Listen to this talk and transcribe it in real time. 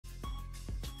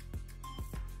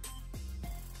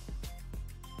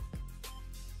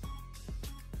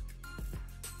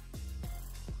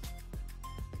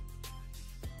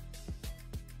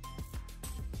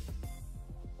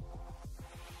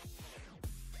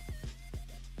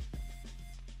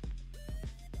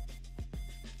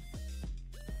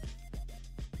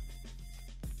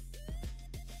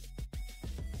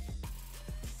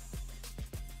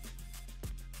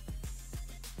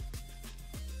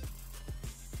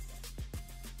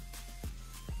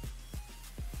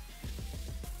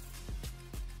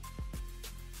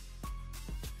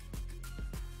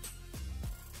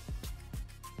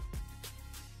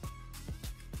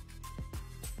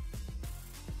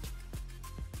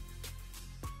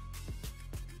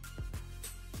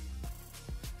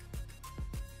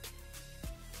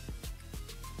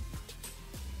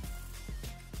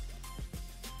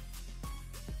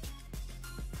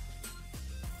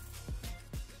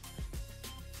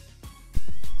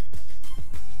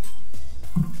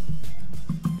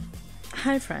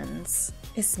Hi friends,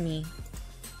 it's me.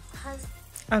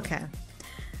 Okay,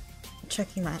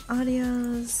 checking my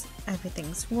audios,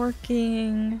 everything's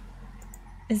working.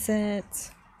 Is it?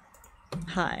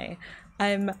 Hi,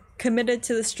 I'm committed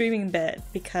to the streaming bit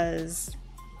because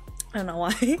I don't know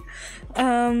why.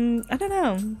 I don't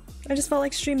know. I just felt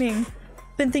like streaming.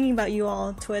 Been thinking about you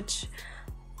all, Twitch,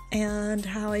 and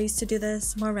how I used to do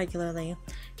this more regularly.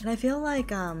 And I feel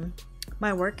like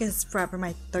my work is forever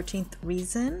my 13th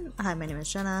reason. Hi, my name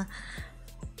is Jenna.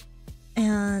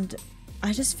 And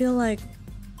I just feel like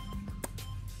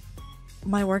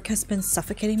my work has been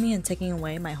suffocating me and taking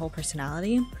away my whole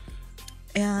personality.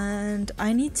 And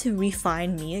I need to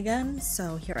refine me again,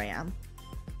 so here I am.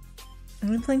 I'm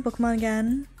gonna be playing Pokemon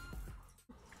again.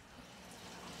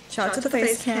 Shout out to the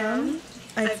face cam.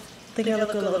 I think I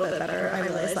look a little bit better. I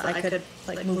realized that I could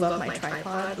like move up my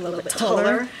tripod a little bit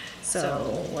taller,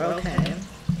 so we're okay.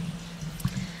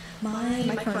 My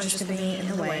microphone's just gonna be in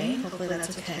the way. Hopefully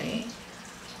that's okay.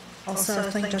 Also, I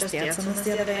was playing Just Dance on this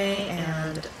the other day,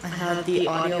 and I had the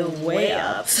audio way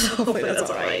up, so hopefully that's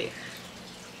alright.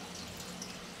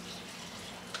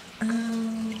 Oh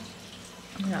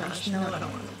my gosh, no, I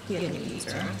don't want to be a new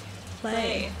user.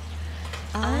 Play.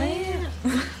 I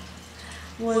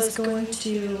was going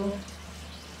to...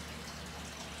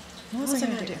 What was I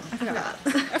going to do? I forgot.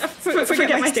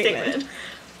 Forget my statement.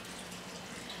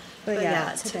 But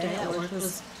yeah, today at work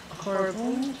was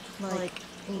horrible. Like,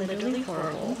 literally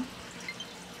horrible.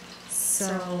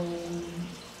 So...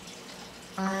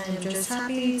 I'm just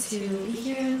happy to be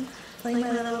here playing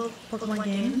my little Pokemon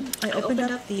game. I opened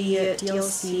up the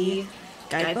DLC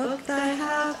guidebook that I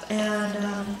have,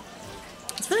 and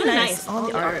it's really nice. All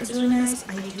the art is really nice.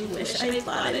 I do wish I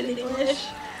thought it in English,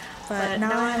 but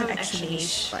now I have an extra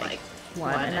niche, like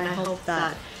one, and I hope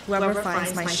that whoever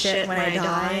finds my shit when I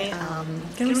die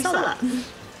can resell that.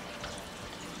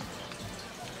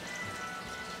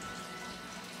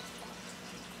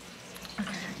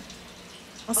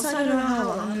 Also, I don't know how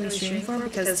long I'm going to be streaming for,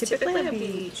 because typically I'd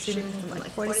be streaming from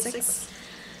like 4 to 6,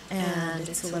 and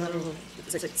it's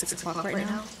like 6 o'clock right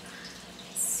now.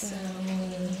 So,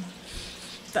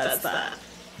 that's that.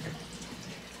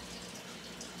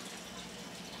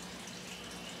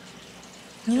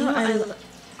 You know,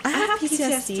 I have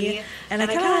PTSD, and I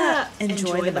kind of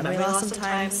enjoy the memory loss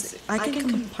sometimes. I can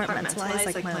compartmentalize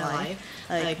like my life.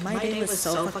 Like, my day was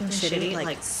so fucking shitty,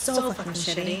 like so fucking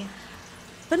shitty.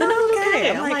 But no,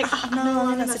 okay. I'm like, I'm not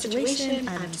alone in that situation.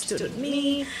 I'm just doing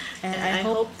me, and I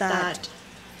hope that,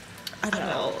 I don't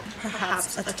know,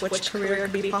 perhaps a Twitch career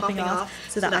could be popping off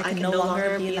so that I can no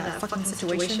longer be in that fucking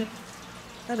situation.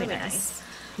 That'd be nice.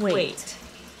 Wait,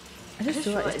 I just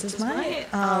realized, does my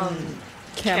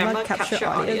camera capture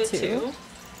audio too?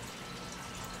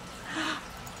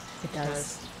 It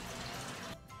does.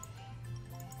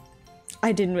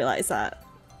 I didn't realize that.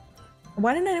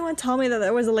 Why didn't anyone tell me that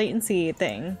there was a latency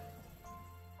thing?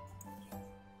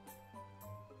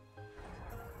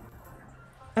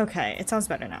 Okay, it sounds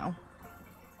better now.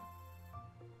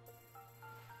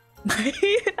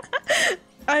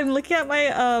 I'm looking at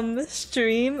my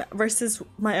stream versus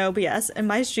my OBS, and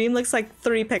my stream looks like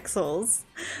 3 pixels.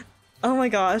 Oh my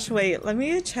gosh, wait, let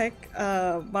me check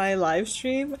my live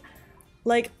stream.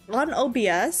 Like, on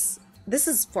OBS, this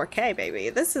is 4K, baby.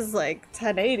 This is like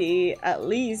 1080 at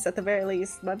least, at the very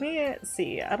least. Let me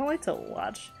see. I don't like to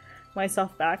watch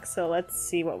myself back, so let's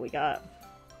see what we got.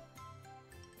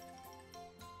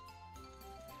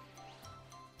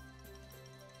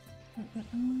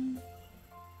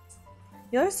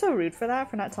 Y'all are so rude for that,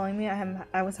 for not telling me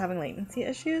I was having latency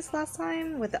issues last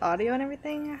time with the audio and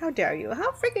everything. How dare you?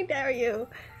 How freaking dare you?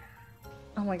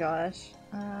 Oh my gosh.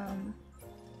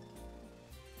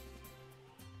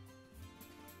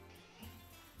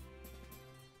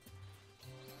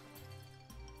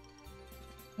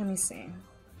 Let me see.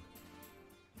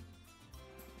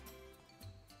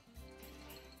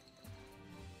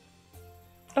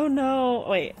 Oh no,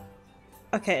 wait.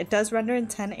 Okay, it does render in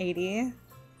 1080.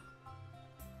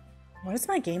 Why does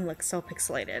my game look so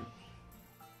pixelated?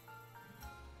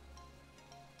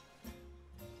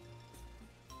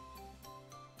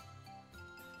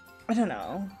 I don't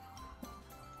know.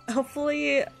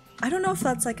 Hopefully, I don't know if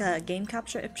that's like a game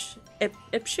capture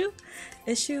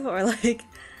issue or like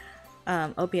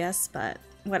OBS, but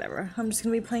whatever. I'm just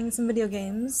gonna be playing some video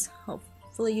games.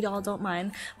 Hopefully you all don't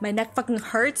mind. My neck fucking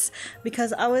hurts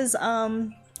because I was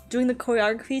doing the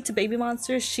choreography to Baby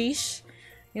Monster's Sheesh.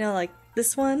 You know, like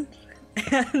this one.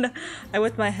 And I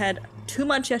whipped my head too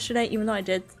much yesterday, even though I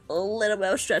did a little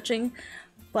bit of stretching,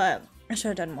 but I should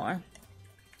have done more.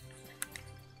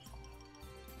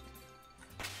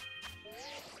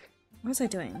 What was I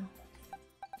doing?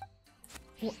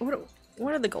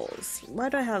 What are the goals? Why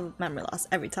do I have memory loss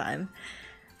every time?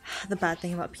 The bad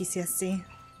thing about PCSD.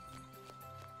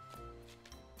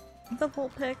 The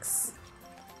Vulpix.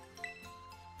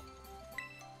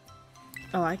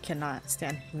 Oh, I cannot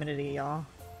stand humidity, y'all.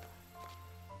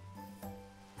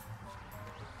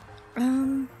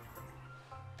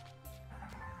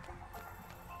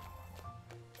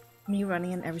 Me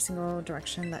running in every single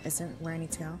direction that isn't where I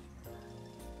need to go.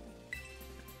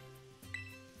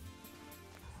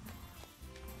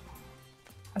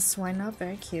 A Swinub,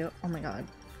 very cute. Oh my god.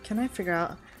 Can I figure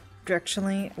out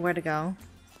directionally where to go?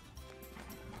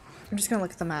 I'm just gonna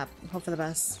look at the map, hope for the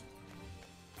best.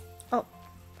 Oh,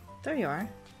 there you are.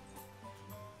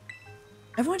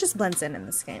 Everyone just blends in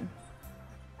this game.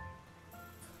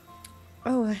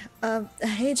 Oh,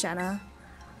 hey Jenna.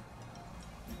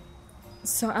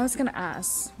 So I was gonna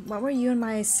ask, what were you and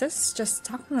my sis just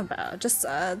talking about? Just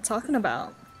talking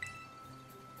about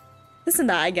this and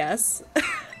that, I guess.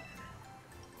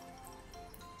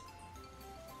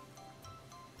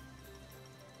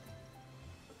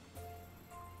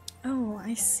 Oh,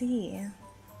 I see.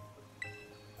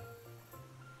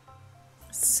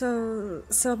 So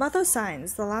about those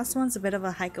signs, the last one's a bit of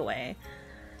a hike away.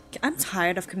 I'm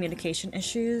tired of communication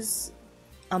issues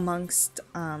amongst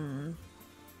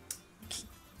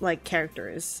like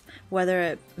characters, whether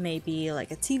it may be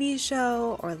like a TV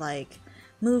show or like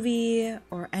movie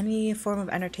or any form of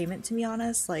entertainment, to be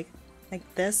honest, like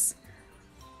this.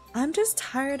 I'm just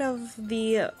tired of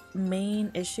the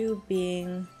main issue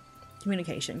being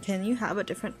communication. Can you have a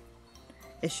different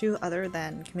issue other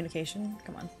than communication?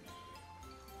 Come on.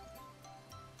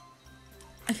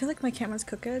 I feel like my camera's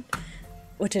crooked,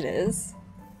 which it is.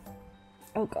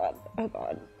 Oh god, oh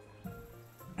god.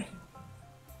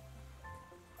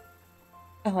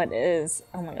 Oh, it is.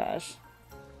 Oh my gosh.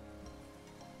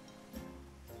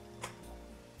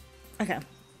 Okay.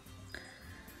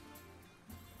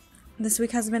 This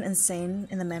week has been insane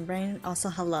in the membrane. Also,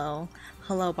 hello.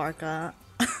 Hello, Barca.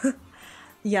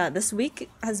 Yeah, this week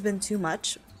has been too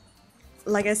much.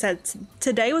 Like I said,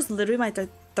 today was literally my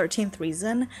 13th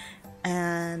reason,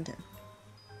 and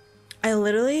I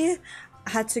literally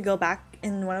had to go back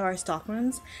in one of our stock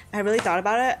rooms. I really thought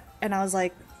about it, and I was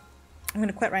like, I'm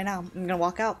gonna quit right now. I'm gonna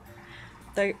walk out.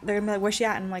 They're gonna be like, where's she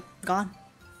at? And I'm like, gone.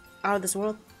 Out of this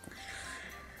world.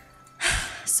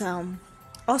 So,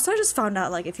 also I just found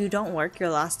out, like, if you don't work your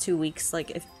last 2 weeks,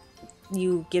 like, if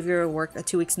you give your work a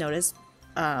 2 weeks notice,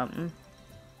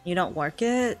 you don't work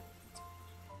it,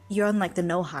 you're on, like, the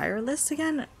no hire list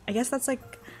again. I guess that's,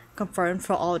 like, confirmed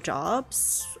for all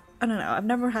jobs. I don't know. I've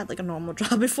never had, like, a normal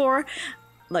job before.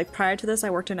 Like, prior to this,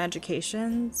 I worked in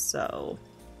education, so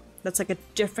that's, like, a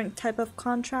different type of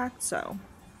contract, so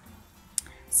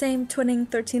same twinning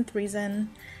 13th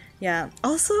reason. Yeah.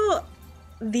 Also,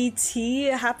 the tea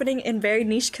happening in very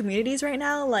niche communities right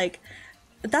now, like,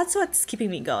 that's what's keeping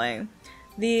me going.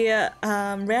 The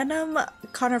random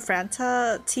Connor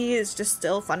Franta tea is just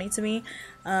still funny to me.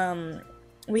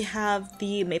 We have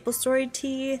the Maple Story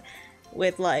tea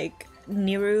with, like,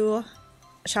 Niru.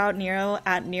 Shout out Nero,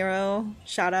 at Nero,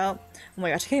 shout out. Oh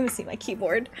my gosh, I can't even see my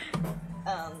keyboard.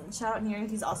 Shout out Nero,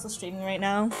 he's also streaming right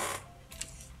now.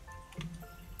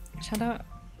 Shout out,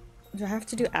 do I have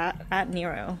to do at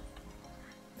Nero?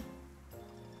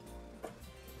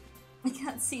 I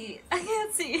can't see.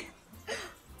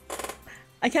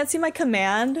 I can't see my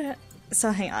command,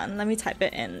 so hang on, let me type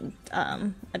it in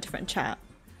a different chat.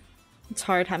 It's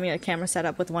hard having a camera set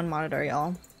up with one monitor,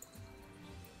 y'all.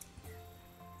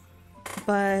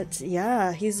 But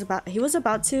yeah, he was about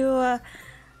to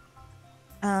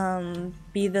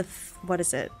be the what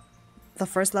is it? The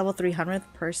first level 300th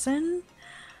person?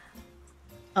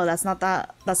 Oh, that's not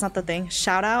the thing.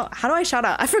 Shout out. How do I shout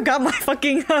out? I forgot my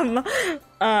fucking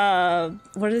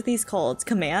what are these called?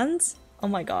 Commands? Oh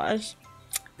my gosh.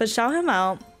 But shout him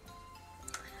out.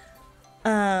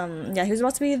 Yeah, he was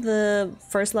about to be the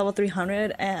first level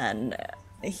 300 and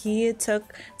he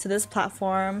took to this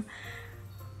platform.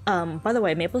 By the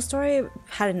way, Maple Story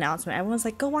had an announcement. Everyone's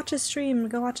like, go watch his stream,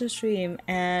 go watch his stream.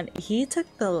 And he took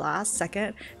the last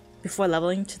second before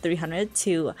leveling to 300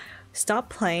 to stop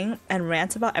playing and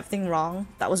rant about everything wrong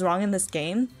that was wrong in this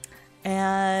game.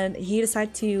 And he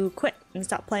decided to quit and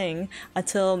stop playing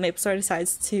until Maple Story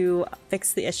decides to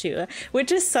fix the issue.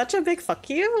 Which is such a big fuck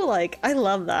you. Like, I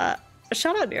love that.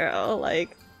 Shout out Nero.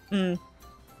 Like, And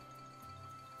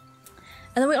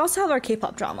then we also have our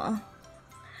K-pop drama,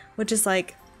 which is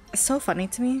like so funny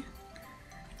to me,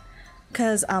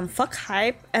 because fuck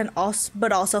Hype and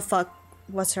also fuck,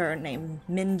 what's her name,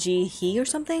 Minji Hee or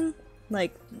something,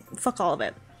 like fuck all of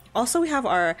it. Also, we have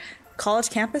our college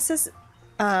campuses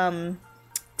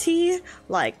tea.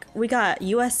 Like, we got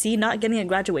USC not getting a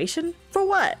graduation? For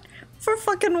what? For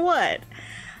fucking what?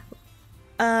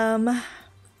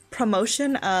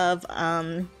 Promotion of,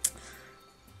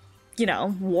 you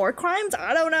know, war crimes?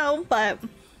 I don't know, but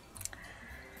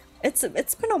it's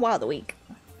been a wild week.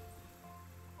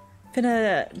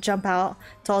 Gonna jump out.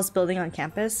 Tallest building on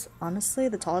campus. Honestly,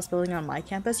 the tallest building on my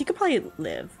campus. You could probably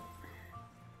live.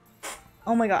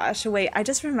 Oh my gosh, wait, I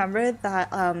just remembered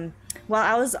that while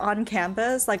I was on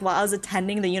campus, like while I was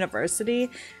attending the university,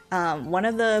 one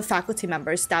of the faculty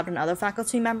members stabbed another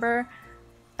faculty member,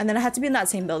 and then I had to be in that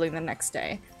same building the next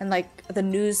day, and like the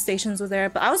news stations were there,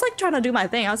 but I was like trying to do my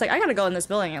thing. I was like, I gotta go in this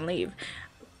building and leave.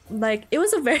 Like, it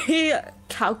was a very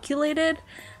calculated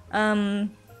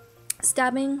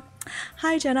stabbing.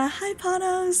 Hi Jenna, hi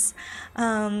Panos.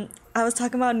 I was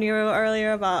talking about Nero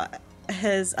earlier about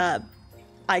his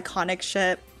iconic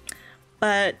shit,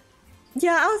 but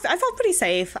yeah, I felt pretty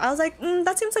safe. I was like,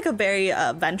 that seems like a very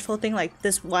vengeful thing. Like,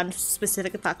 this one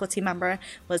specific faculty member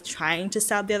was trying to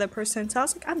stab the other person, so I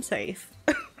was like, I'm safe.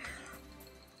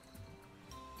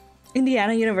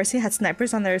 Indiana University had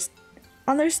snipers on their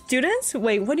students?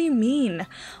 Wait, what do you mean?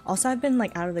 Also, I've been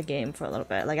like out of the game for a little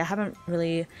bit. Like, I haven't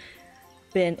really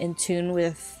been in tune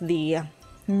with the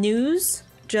news,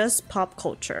 just pop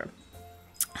culture.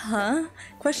 Huh?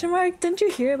 Question mark? Didn't you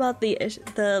hear about the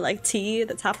like tea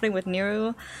that's happening with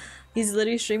Nero? He's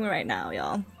literally streaming right now,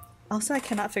 y'all. Also, I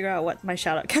cannot figure out what my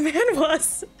shout out command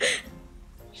was.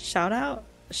 Shout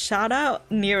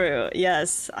out Nero.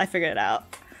 Yes, I figured it out.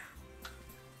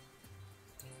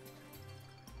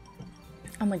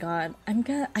 Oh my god,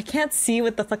 I can't see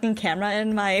with the fucking camera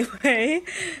in my way,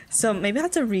 so maybe I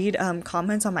have to read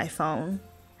comments on my phone.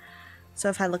 So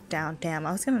if I look down, damn,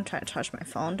 I was gonna try to charge my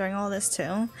phone during all this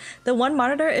too. The one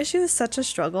monitor issue is such a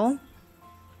struggle,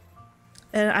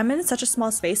 and I'm in such a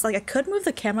small space. Like, I could move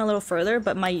the camera a little further,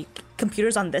 but my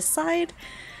computer's on this side.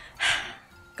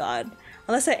 God,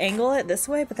 unless I angle it this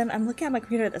way, but then I'm looking at my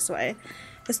computer this way.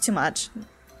 It's too much.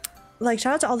 Like,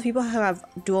 shout out to all the people who have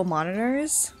dual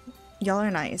monitors. Y'all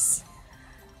are nice.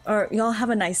 Or y'all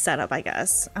have a nice setup, I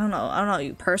guess. I don't know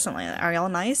you personally. Are y'all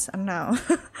nice? I don't know.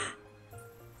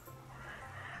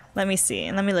 Let me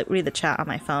see. Let me read the chat on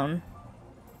my phone.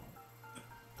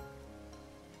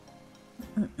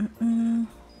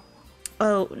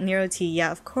 Oh, Nero T.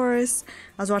 Yeah, of course.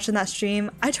 I was watching that stream.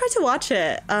 I tried to watch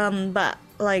it, but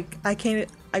like I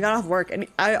got off work and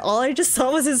all I just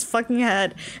saw was his fucking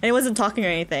head, and he wasn't talking or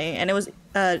anything, and it was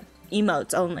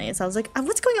emotes only. So I was like,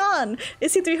 what's going on?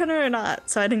 Is he 300 or not?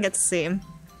 So I didn't get to see him.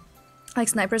 Like,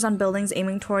 snipers on buildings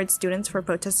aiming towards students for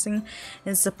protesting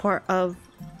in support of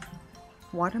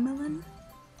watermelon?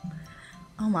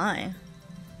 Oh my.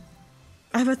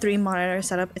 I have a 3 monitor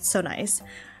setup. It's so nice.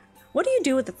 What do you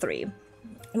do with the 3?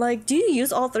 Like, do you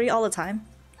use all 3 all the time?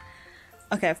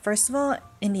 Okay, first of all,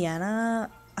 Indiana,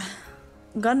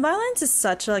 gun violence is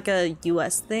such like a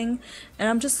US thing, and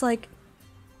I'm just like,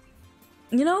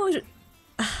 you know,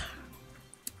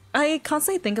 I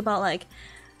constantly think about like,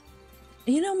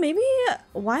 you know, maybe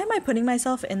why am I putting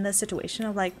myself in this situation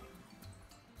of like,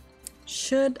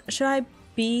 should I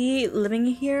be living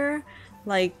here?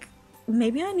 Like,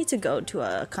 maybe I need to go to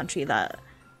a country that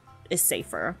is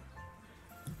safer.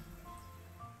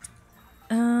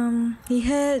 He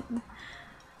hit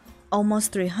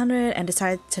almost 300 and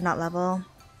decided to not level.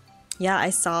 Yeah, I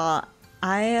saw.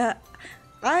 I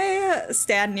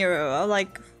stand Nero.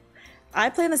 Like, I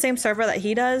play in the same server that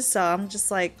he does, so I'm just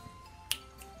like,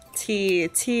 T,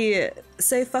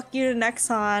 say fuck you to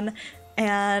Nexon,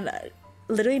 and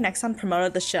literally Nexon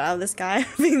promoted the shit out of this guy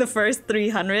being the first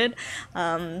 300,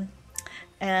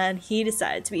 and he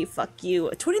decided to be fuck you.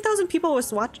 20,000 people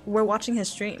were watching his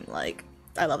stream. Like,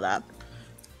 I love that.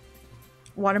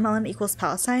 Watermelon equals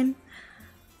Palestine.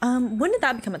 When did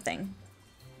that become a thing?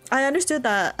 I understood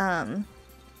that,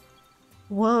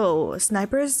 whoa,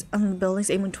 snipers on the buildings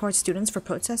aiming towards students for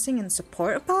protesting in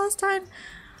support of Palestine?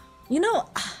 You know,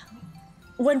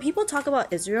 when people talk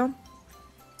about Israel,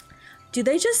 do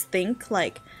they just think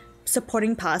like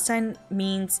supporting Palestine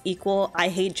means equal I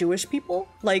hate Jewish people?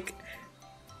 Like,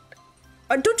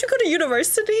 don't you go to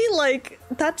university? Like,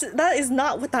 that is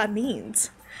not what that means.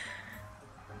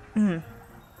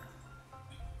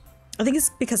 I think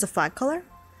it's because of flag color.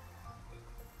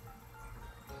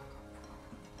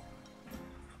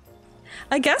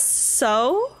 I guess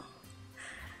so.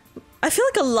 I feel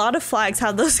like a lot of flags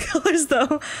have those colors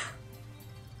though.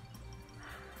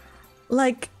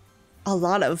 Like, a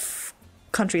lot of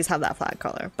countries have that flag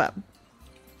color, but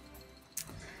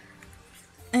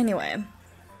anyway,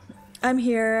 I'm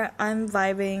here, I'm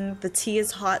vibing. The tea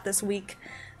is hot this week.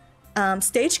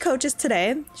 Stagecoach is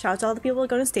today. Shout out to all the people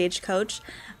going to Stagecoach.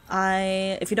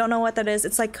 If you don't know what that is,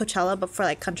 it's like Coachella but for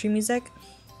like country music,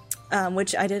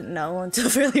 which I didn't know until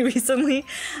really recently.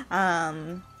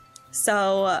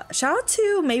 So shout out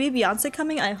to maybe Beyonce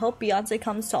coming. I hope Beyonce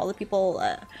comes to all the people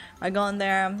that are going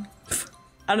there.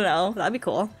 I don't know, that'd be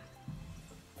cool.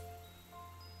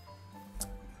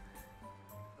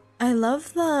 I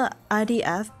love the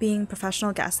IDF being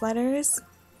professional gaslighters.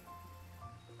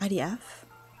 IDF?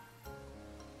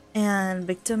 And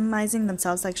victimizing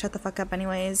themselves, like, shut the fuck up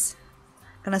anyways.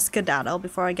 Gonna skedaddle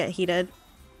before I get heated.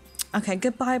 Okay,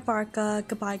 goodbye Barca,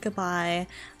 goodbye, goodbye.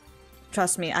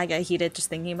 Trust me, I get heated just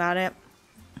thinking about it.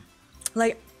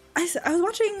 Like, I was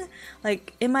watching,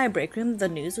 like, in my break room, the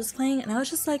news was playing, and I was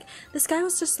just like, this guy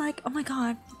was just like, oh my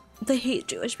god, they hate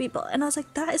Jewish people. And I was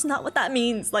like, that is not what that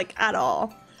means, like, at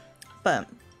all. But,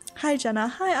 hi Jenna,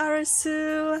 hi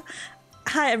Arasu,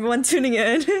 hi everyone tuning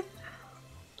in.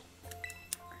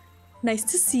 Nice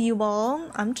to see you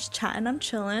all. I'm just chatting, I'm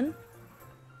chilling.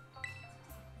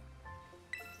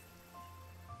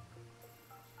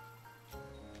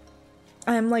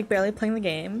 I'm like barely playing the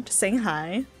game, just saying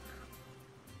hi.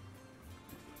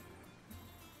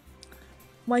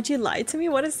 Why'd you lie to me?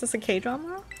 What is this, a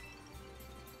K-drama?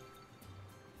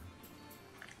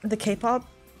 The K-pop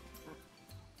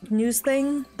news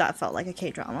thing? That felt like a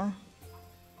K-drama.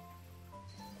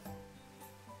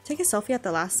 Take a selfie at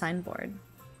the last signboard.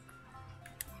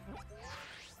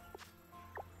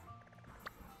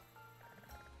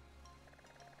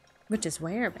 Which is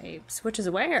where, babes? Which is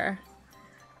where?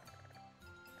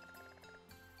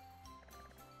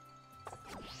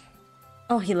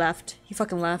 Oh, he left. He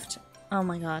fucking left. Oh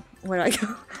my god. Where did I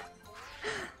go?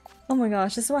 Oh my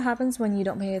gosh, this is what happens when you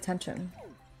don't pay attention.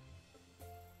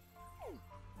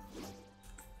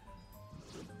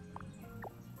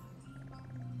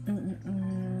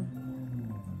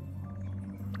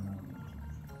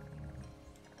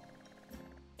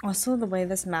 Also, the way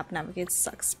this map navigates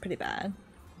sucks pretty bad.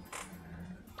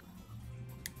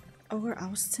 Over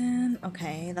Austin?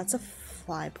 Okay, that's a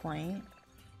fly point.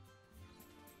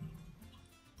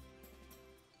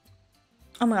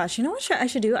 Oh my gosh, you know what I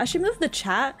should do? I should move the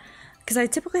chat, because I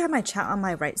typically have my chat on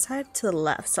my right side to the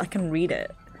left so I can read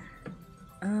it.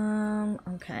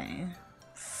 Okay.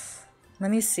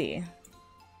 Let me see.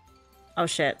 Oh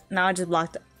shit, now I just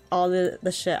blocked all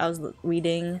the shit I was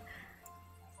reading.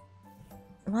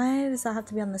 Why does that have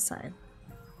to be on this side?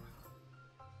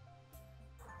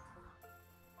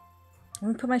 Let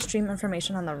me put my stream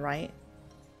information on the right.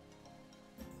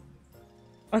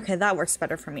 Okay, that works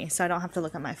better for me, so I don't have to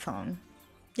look at my phone.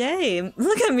 Yay!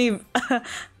 Look at me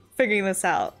figuring this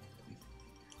out.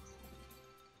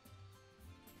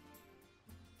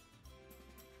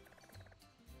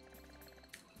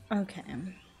 Okay.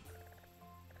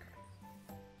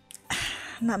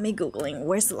 Not me Googling.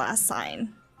 Where's the last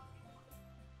sign?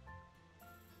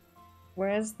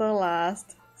 Where's the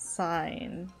last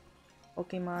sign?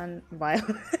 Pokemon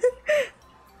Violet.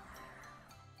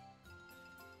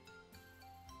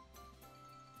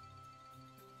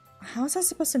 How was I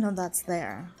supposed to know that's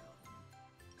there?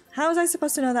 How was I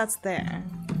supposed to know that's there?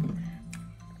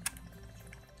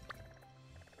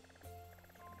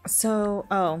 So,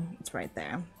 oh, it's right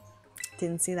there.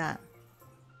 Didn't see that.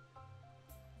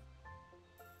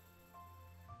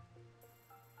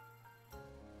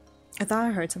 I thought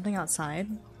I heard something outside,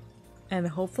 and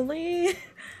hopefully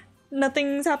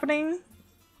nothing's happening.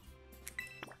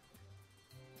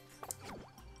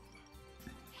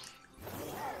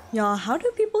 Y'all, how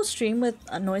do people stream with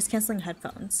noise canceling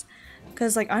headphones?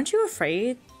 Because, like, aren't you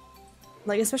afraid?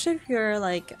 Like, especially if you're,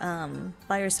 like,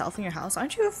 by yourself in your house,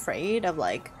 aren't you afraid of,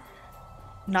 like,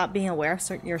 not being aware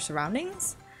of your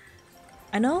surroundings?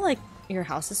 I know, like, your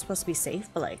house is supposed to be safe,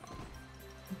 but, like,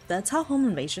 that's how home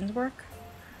invasions work.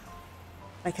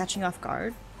 By catching off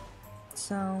guard.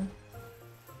 So...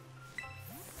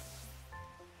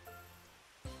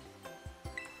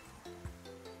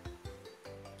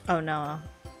 oh no,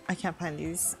 I can't find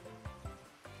these.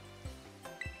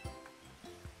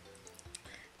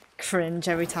 Cringe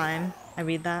every time I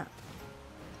read that.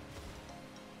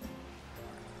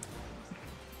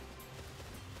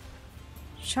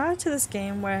 Shout out to this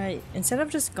game where instead of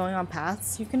just going on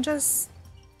paths, you can just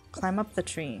climb up the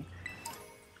tree.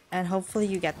 And hopefully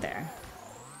you get there.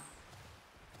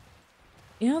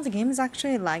 You know, the game is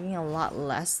actually lagging a lot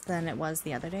less than it was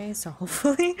the other day, so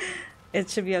hopefully it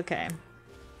should be okay.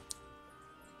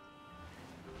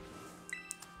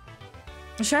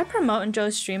 Should I promote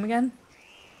Joe's stream again?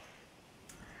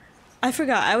 I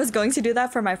forgot. I was going to do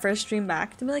that for my first stream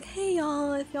back. To be like, hey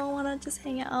y'all, if y'all want to just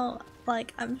hang out,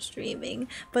 like, I'm streaming.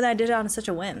 But I did it on such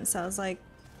a whim, so I was like,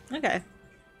 Okay.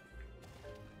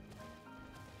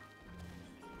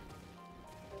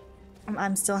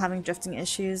 I'm still having drifting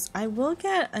issues. I will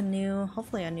get a new,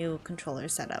 hopefully a new controller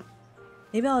setup.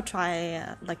 Maybe I'll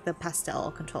try like the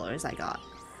pastel controllers I got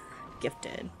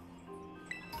gifted.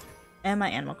 And my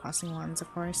Animal Crossing ones, of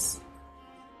course.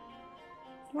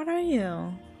 What are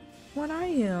you? What are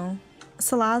you?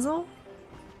 Salazzle?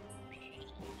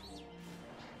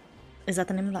 Is that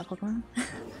the name of that Pokemon?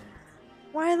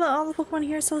 Why are all the Pokemon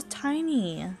here so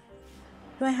tiny?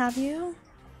 Do I have you?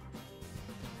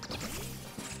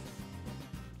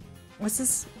 What's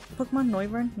this Pokemon?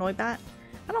 Noivern? Noibat?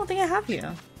 I don't think I have you.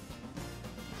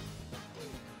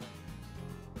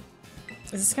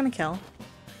 Is this gonna kill?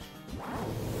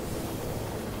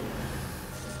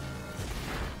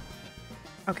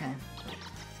 Okay.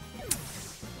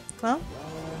 Well,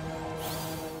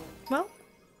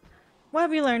 what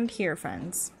have you learned here,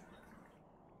 friends?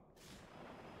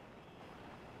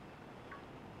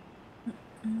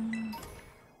 Am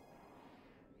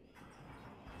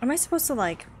I supposed to,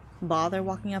 like, bother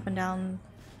walking up and down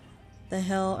the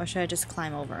hill, or should I just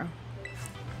climb over?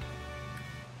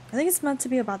 I think it's meant to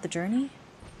be about the journey.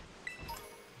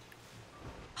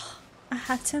 A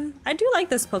Hattim? I do like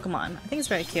this Pokemon. I think it's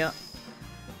very cute.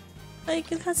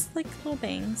 Like, it has, like, little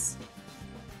bangs.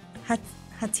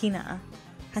 Hatina.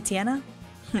 Hatiana?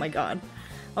 Oh my god.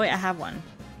 Oh wait, I have one.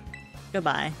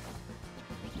 Goodbye.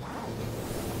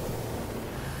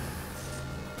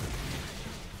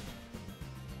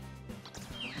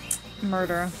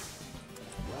 Murder.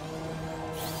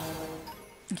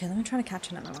 Okay, let me try to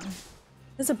catch another one.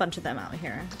 There's a bunch of them out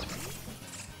here.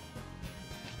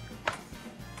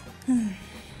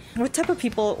 What type of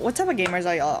gamers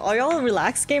are y'all? Are y'all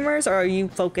relaxed gamers or are you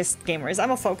focused gamers?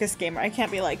 I'm a focused gamer. I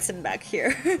can't be like sitting back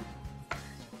here.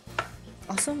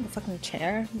 Also, the fucking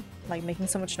chair, like making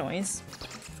so much noise.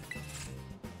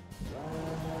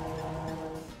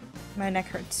 My neck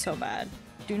hurts so bad.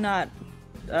 Do not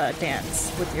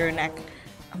dance with your neck.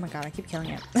 Oh my god, I keep killing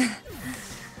it.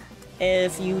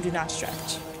 If you do not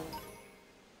stretch.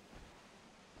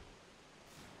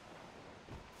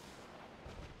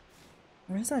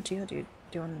 What is that Geodude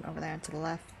doing over there to the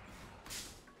left?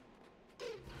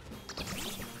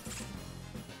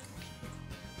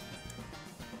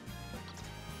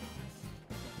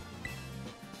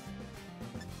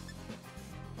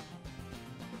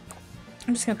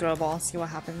 I'm just gonna throw a ball, see what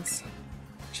happens.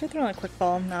 Should I throw a quick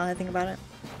ball now that I think about it?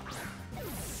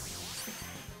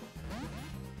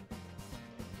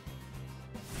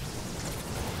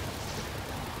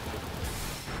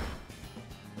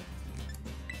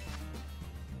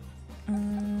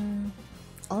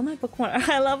 All my Pokemon are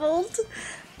high leveled.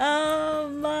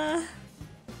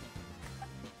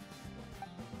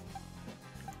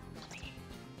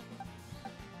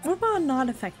 What about a not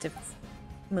effective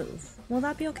move? Will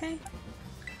that be okay?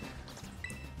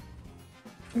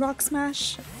 Rock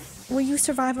Smash? Will you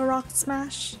survive a Rock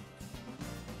Smash?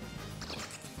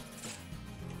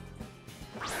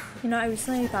 You know, I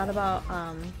recently thought about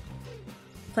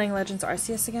playing Legends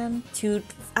Arceus again to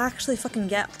actually fucking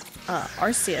get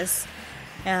Arceus,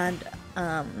 and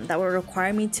that would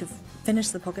require me to finish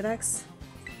the Pokedex.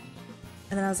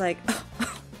 And then I was like,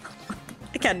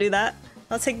 I can't do that.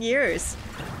 That'll take years.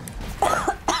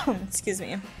 Excuse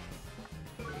me.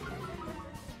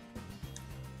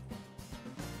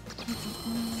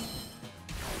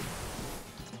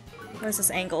 What is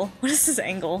this angle? What is this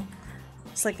angle?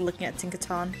 Just like looking at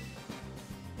Tinkaton.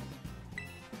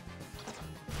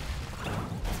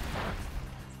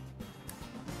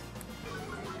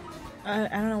 I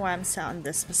don't know why I'm set on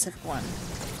this specific one.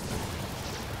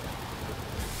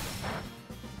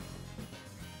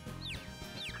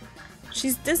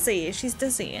 She's dizzy. She's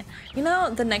dizzy. You know,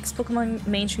 the next Pokemon,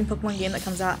 mainstream Pokemon game that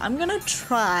comes out, I'm gonna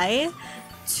try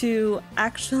to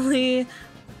actually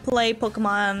play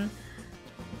Pokemon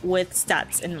with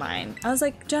stats in mind. I was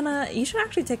like, Jenna, you should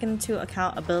actually take into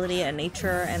account ability and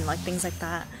nature and like things like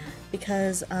that,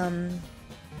 because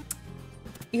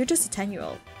you're just a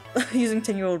 10-year-old using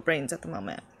 10-year-old brains at the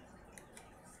moment.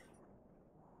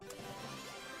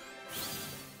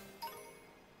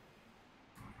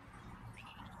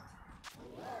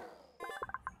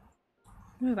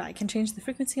 Move. I can change the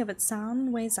frequency of its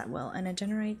sound waves at will, and it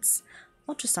generates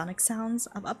ultrasonic sounds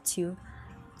of up to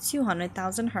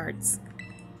 200,000 hertz.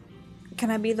 Can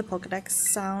I be the Pokedex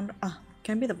sound?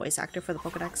 Can I be the voice actor for the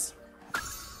Pokedex?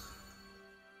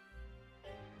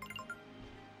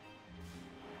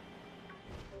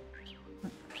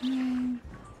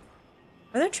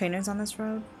 Are there trainers on this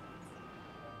road?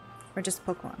 Or just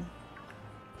Pokemon?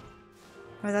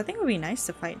 Because I think it would be nice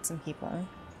to fight some people.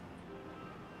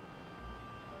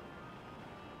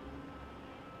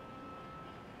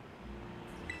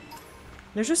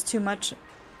 There's just too much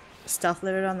stuff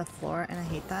littered on the floor, and I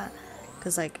hate that.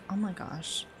 Cause like, oh my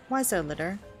gosh, why is there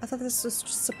litter? I thought this was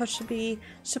just supposed to be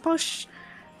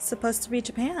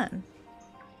Japan.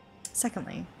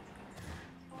 Secondly,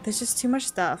 there's just too much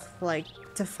stuff like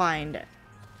to find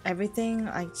everything.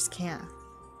 I just can't.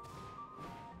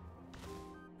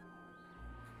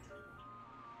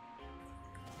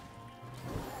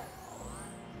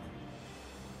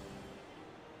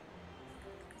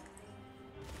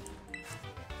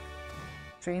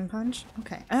 Drain punch?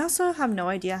 Okay. I also have no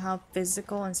idea how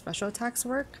physical and special attacks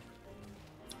work.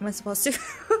 Am I supposed to?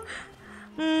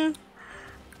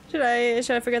 Should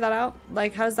I figure that out?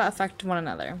 Like, how does that affect one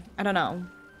another? I don't know.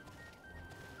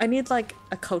 I need like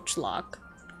a coach lock.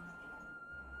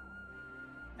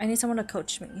 I need someone to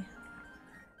coach me.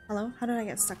 Hello? How did I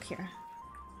get stuck here?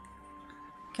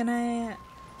 Can I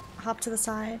hop to the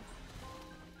side?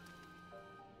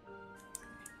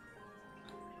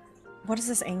 What is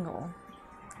this angle?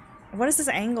 What is this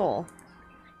angle?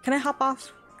 Can I hop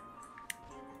off?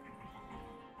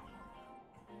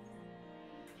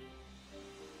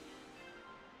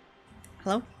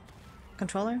 Hello?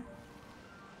 Controller?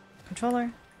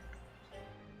 Controller?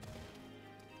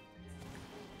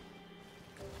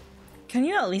 Can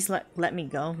you at least let me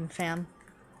go, fam?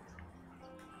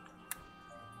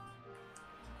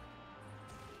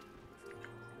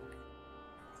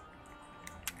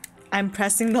 I'm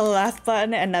pressing the left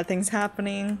button and nothing's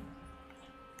happening.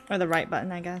 Or the right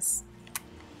button, I guess.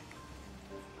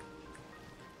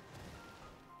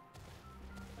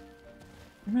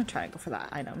 I'm gonna try to go for that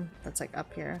item that's like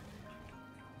up here.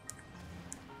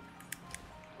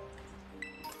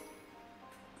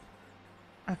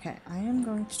 Okay, I am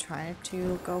going to try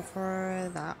to go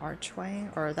for that archway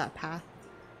or that path.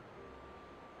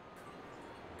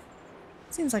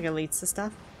 Seems like it leads to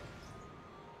stuff.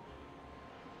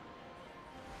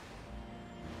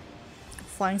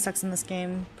 Flying sucks in this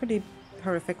game pretty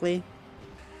horrifically.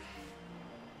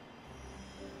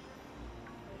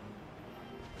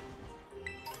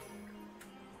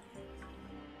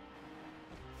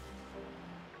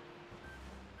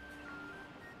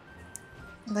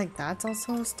 Like that's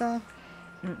also stuff.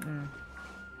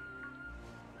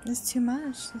 There's too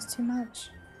much. There's too much.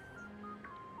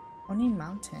 Oni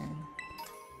Mountain.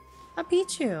 A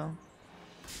Pichu.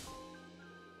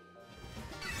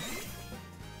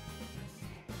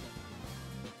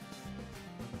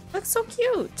 Looks so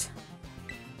cute.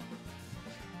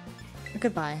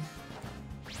 Goodbye.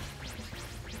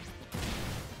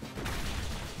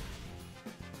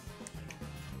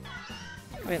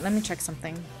 Wait, let me check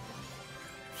something.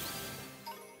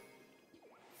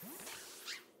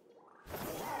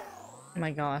 Oh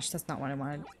my gosh, that's not what I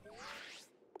wanted.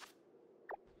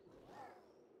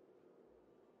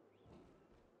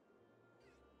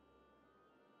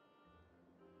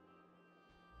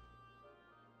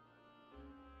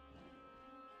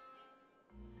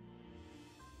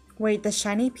 Wait, the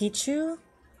shiny Pichu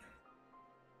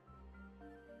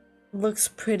looks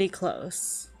pretty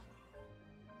close.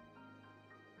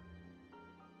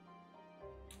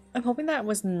 I'm hoping that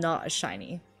was not a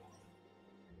shiny.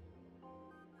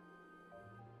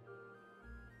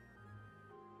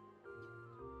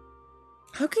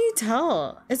 How can you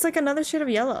tell? It's like another shade of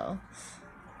yellow.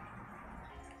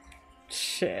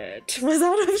 Shit. Was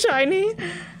that a shiny?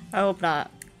 I hope not.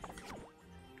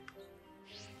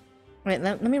 Wait,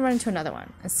 let me run into another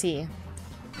one and see.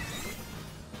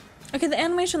 Okay, the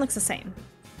animation looks the same.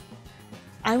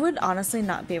 I would honestly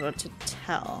not be able to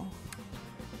tell.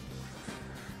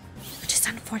 Which is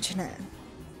unfortunate.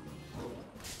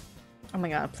 Oh my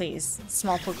god, please.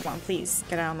 Small Pokemon, please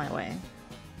get out of my way.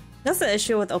 That's the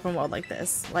issue with open world like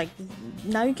this. Like,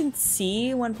 now you can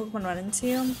see when Pokemon run into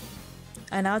you,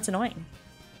 and now it's annoying.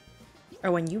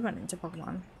 Or when you run into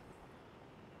Pokemon.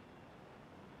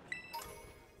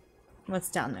 What's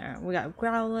down there? We got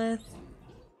Growlithe,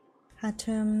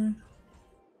 Hatum.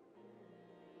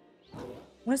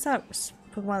 What is that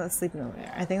Pokemon that's sleeping over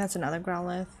there? I think that's another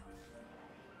Growlithe.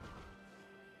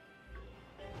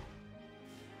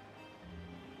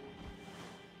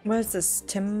 What is this?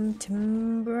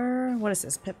 Timber? What is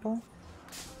this? Pitbull?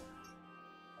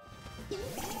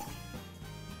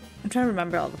 I'm trying to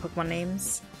remember all the Pokemon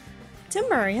names.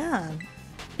 Timber, yeah.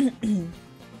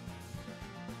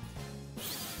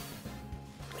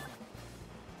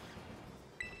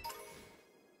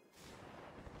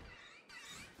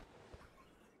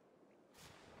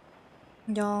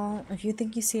 Y'all, if you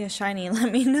think you see a shiny,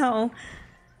 let me know.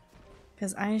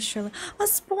 Because I surely... A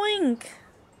Spoink!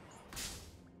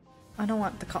 I don't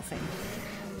want the coughing.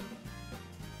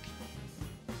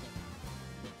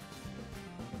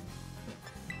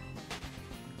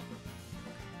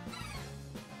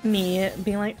 Me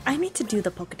being like, I need to do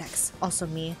the Pokedex. Also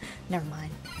me. Never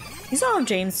mind. These are all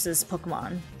James's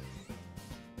Pokemon.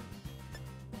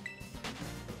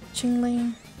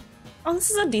 Chingling. Oh,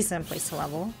 this is a decent place to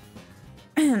level.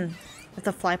 If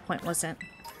the fly point wasn't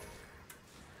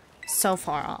so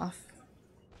far off.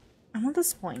 I want the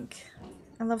Spoink.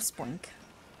 I love Spoink.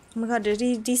 Oh my god, did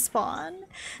he despawn?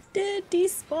 Did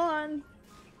despawn?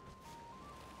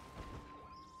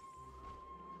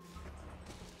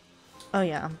 Oh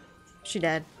yeah. She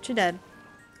dead. She dead.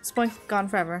 Spoink gone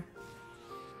forever.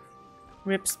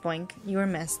 Rip Spoink. You were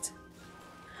missed.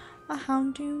 A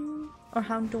Houndoom? Or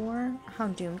Houndour?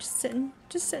 Houndoom. Just sitting.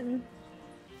 Just sitting.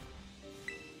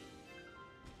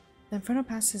 The Inferno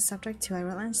Pass is subject to a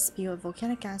relentless spew of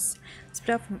volcanic gas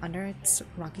spit out from under its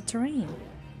rocky terrain.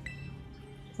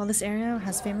 While this area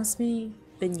has famously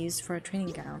been used for a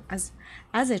training ground,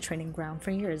 as a training ground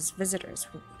for years, visitors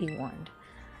will be warned.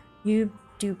 You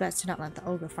do best to not let the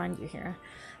ogre find you here.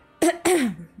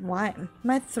 Why?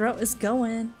 My throat is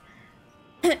going.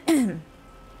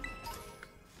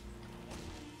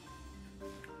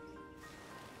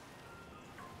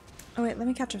 Oh wait, let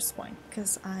me catch a Spoink,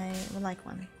 because I would like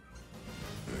one.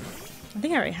 I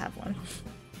think I already have one.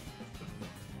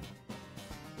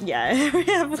 Yeah, I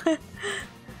already have one.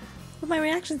 But my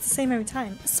reaction's the same every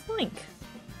time. Spoink!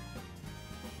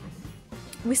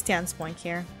 We stand Spoink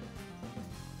here.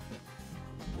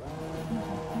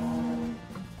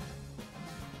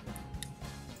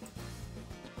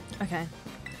 Okay.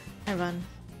 I run.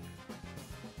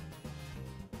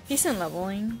 Decent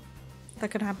leveling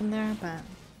that could happen there, but...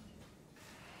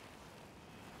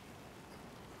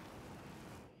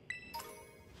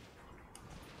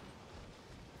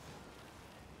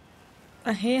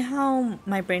 I hate how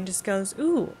my brain just goes,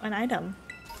 ooh, an item.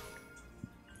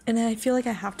 And then I feel like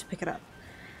I have to pick it up.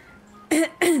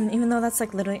 Even though that's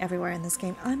like literally everywhere in this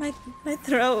game. Oh, my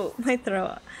throat, my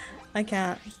throat. I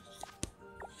can't.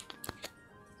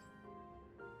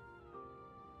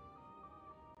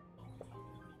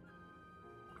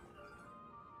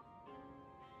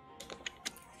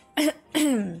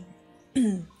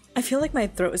 I feel like my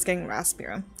throat is getting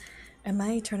raspier. Am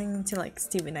I turning into like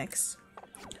Stevie Nicks?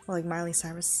 Or like Miley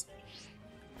Cyrus?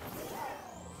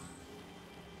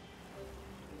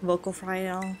 Vocal fry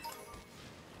at all? I'm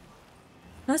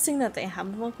not saying that they have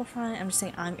a vocal fry, I'm just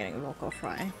saying I'm getting a vocal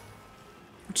fry.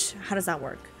 Which, how does that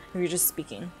work? If you're just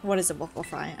speaking. What is a vocal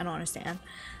fry? I don't understand.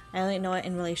 I only know it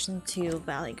in relation to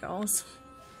Valley Girls.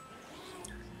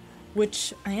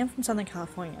 Which, I am from Southern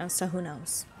California, so who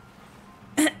knows?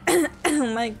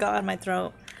 Oh my god, my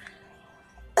throat.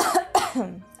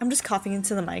 I'm just coughing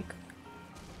into the mic.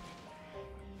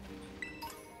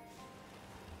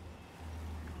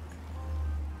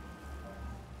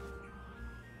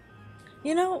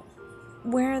 You know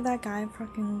where that guy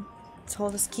fucking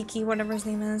told us, Kiki, whatever his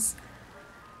name is?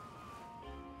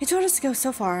 He told us to go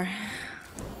so far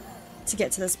to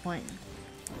get to this point.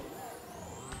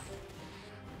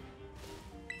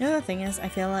 You know, the thing is, I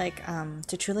feel like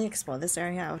to truly explore this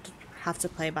area, I would have to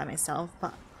play by myself,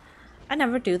 but I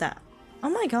never do that. Oh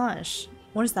my gosh.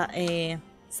 What is that? A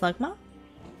Slugma?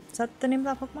 Is that the name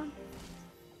of that Pokemon?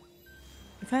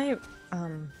 If I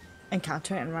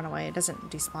encounter it and run away, it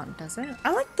doesn't despawn, does it?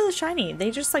 I like the shiny. They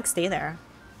just like stay there.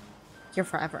 Here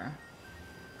forever.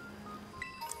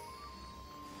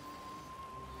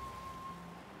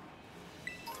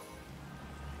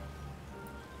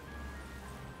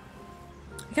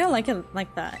 I kind of like it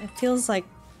like that. It feels like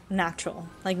natural.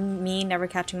 Like me never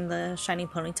catching the shiny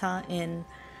Ponyta in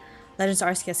Legends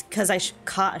Arceus because I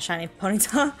caught a shiny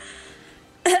Ponyta.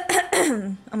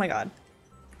 Oh my god.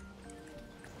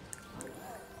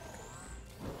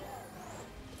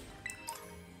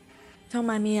 Don't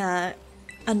mind me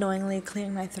annoyingly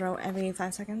clearing my throat every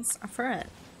 5 seconds. For it.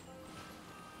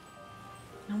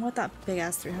 I want that big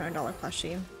ass $300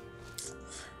 plushie.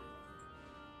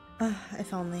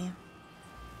 If only.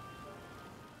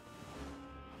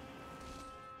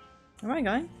 Where am I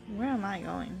going? Where am I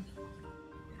going?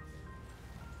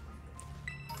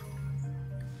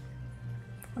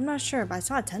 I'm not sure, but I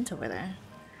saw a tent over there.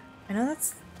 I know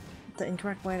that's the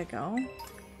incorrect way to go,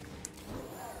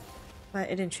 but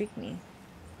it intrigued me.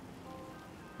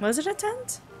 Was it a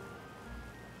tent?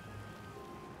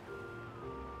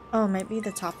 Oh, maybe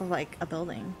the top of like a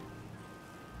building.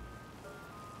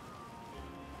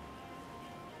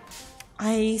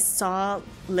 I saw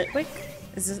Litwick.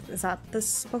 Is that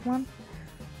this Pokemon?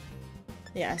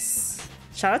 Yes.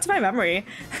 Shout out to my memory.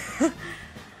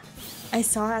 I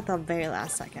saw it at the very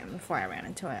last second before I ran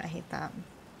into it. I hate that.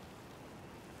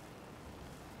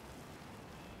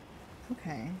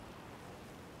 Okay.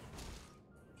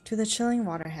 To the chilling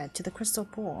waterhead, to the crystal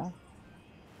pool.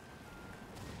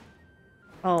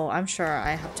 Oh, I'm sure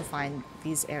I have to find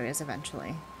these areas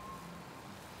eventually.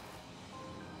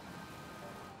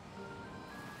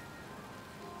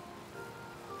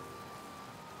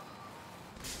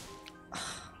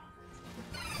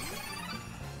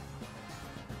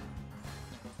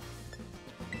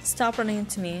 Stop running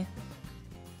into me.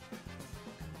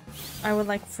 I would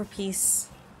like for peace.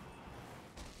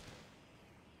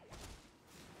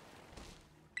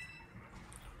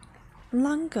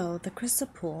 Long ago, the crystal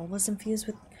pool was infused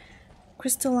with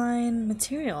crystalline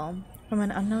material from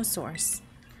an unknown source.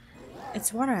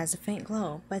 Its water has a faint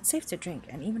glow, but it's safe to drink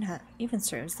and even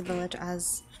serves the village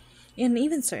as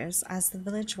the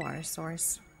village water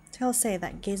source. Tales say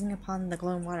that gazing upon the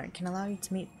glowing water can allow you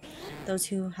to meet those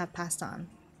who have passed on.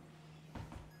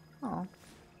 Oh.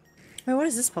 Wait, what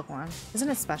is this Pokemon? Isn't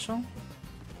it special?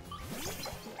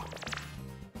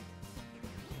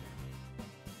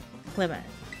 Limit.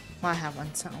 Well, I have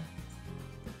one, so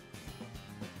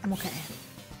I'm okay.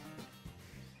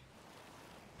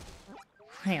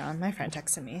 Hang on, my friend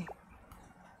texted me.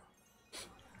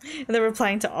 And they're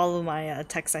replying to all of my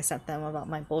texts I sent them about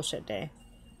my bullshit day.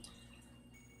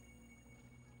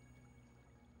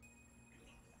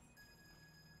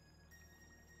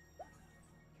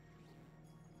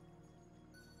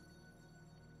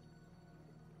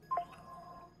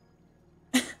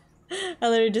 I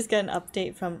literally just got an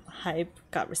update from Hype,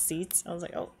 got receipts. I was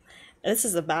like, oh, this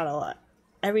is a battle.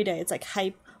 Every day it's like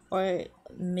Hype or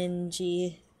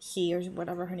Minji He or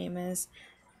whatever her name is.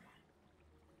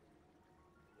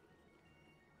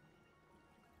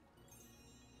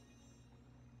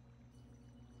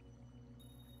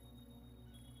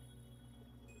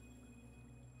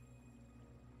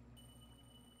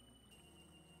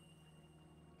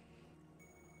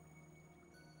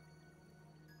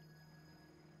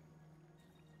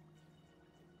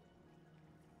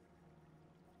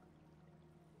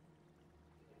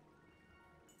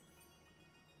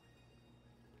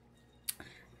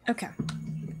 Okay.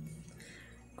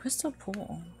 Crystal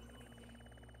Pool.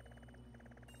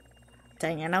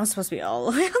 Dang it, I was supposed to be all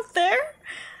the way up there?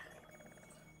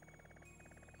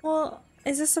 Well,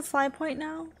 is this a fly point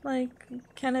now? Like,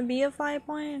 can it be a fly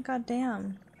point? God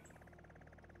damn.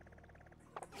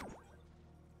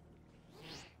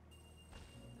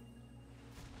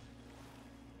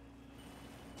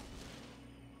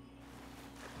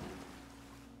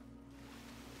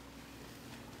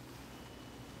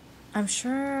 I'm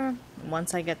sure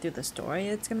once I get through the story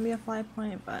it's gonna be a fly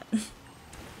point, but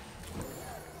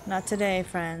not today,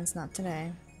 friends, not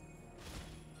today.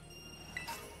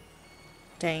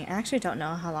 Dang, I actually don't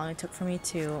know how long it took for me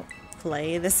to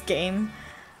play this game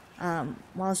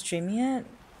while streaming it.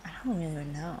 I don't really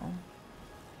know.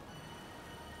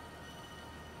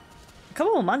 A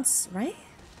couple of months, right?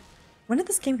 When did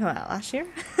this game come out? Last year?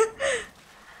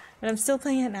 And I'm still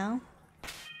playing it now?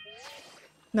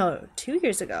 No, 2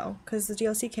 years ago, because the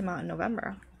DLC came out in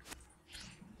November.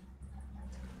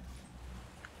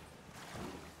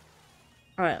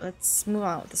 Alright, let's move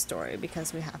on with the story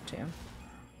because we have to.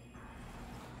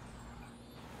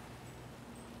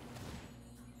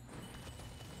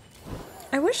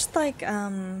 I wish, like,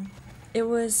 it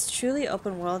was truly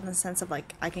open world in the sense of,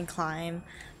 like, I can climb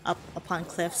up upon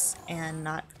cliffs and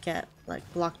not get, like,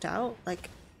 blocked out, like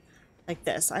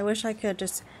this. I wish I could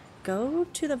just go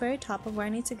to the very top of where I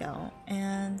need to go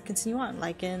and continue on,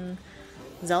 like in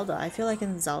Zelda. I feel like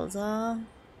in Zelda,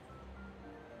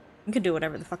 you can do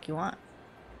whatever the fuck you want.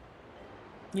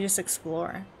 You just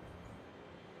explore.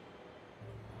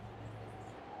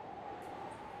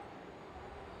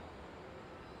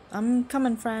 I'm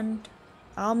coming, friend.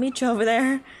 I'll meet you over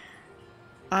there.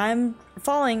 I'm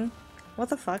falling. What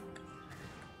the fuck?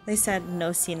 They said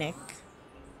no scenic.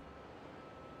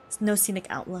 No scenic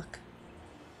outlook.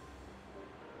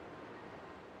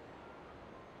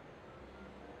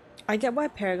 I get why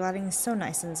paragliding is so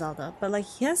nice in Zelda, but like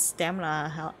he has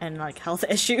stamina and like health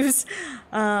issues,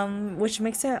 which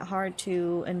makes it hard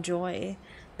to enjoy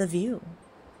the view.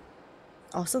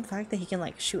 Also, the fact that he can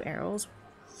like shoot arrows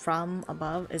from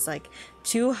above is like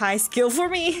too high skill for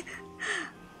me.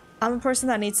 I'm a person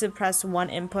that needs to press one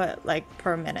input like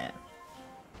per minute.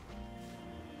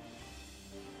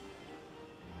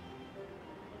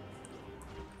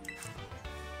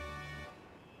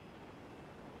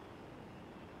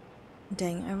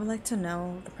 Dang, I would like to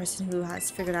know the person who has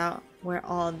figured out where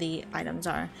all the items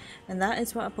are. And that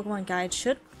is what a Pokemon guide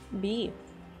should be.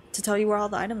 To tell you where all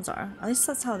the items are. At least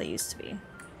that's how they used to be.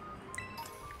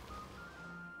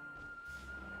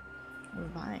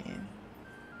 Revive.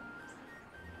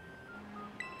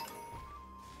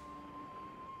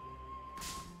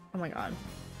 Oh my god.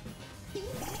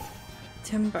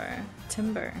 Timber.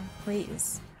 Timber,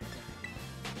 please.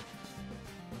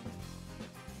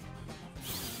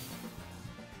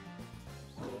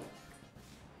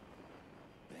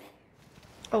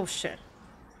 Oh shit.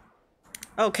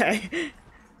 Okay.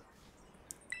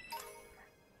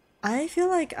 I feel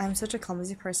like I'm such a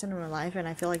clumsy person in real life, and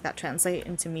I feel like that translates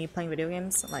into me playing video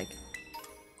games. Like,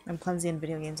 I'm clumsy in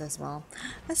video games as well.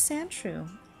 A Sandshrew.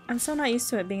 I'm so not used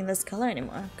to it being this color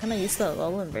anymore. I'm kinda used to the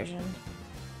Alolan version.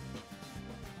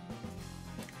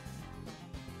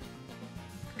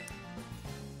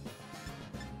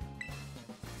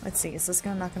 Let's see, is this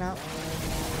gonna knock it out?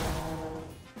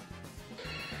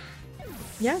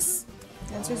 Yes!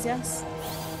 The answer is yes.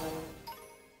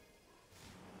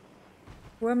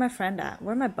 Where my friend at?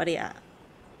 Where my buddy at?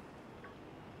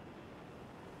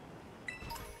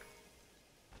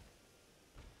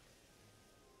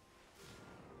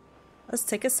 Let's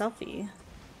take a selfie.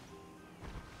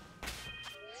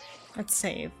 Let's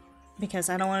save. Because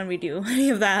I don't want to redo any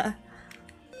of that.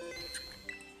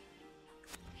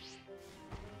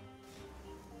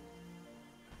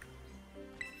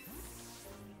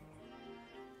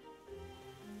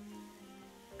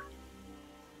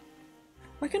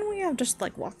 Why couldn't we have just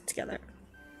like walked together?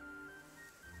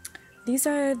 These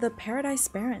are the Paradise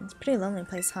Barrens. Pretty lonely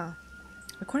place, huh?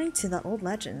 According to the old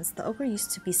legends, the ogre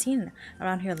used to be seen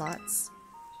around here lots.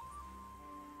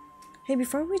 Hey,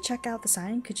 before we check out the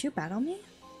sign, could you battle me?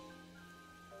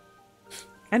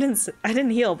 I didn't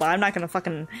heal, but I'm not gonna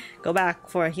fucking go back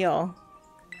for a heal.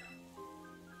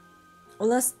 Well,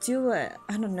 let's do it.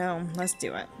 I don't know. Let's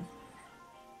do it.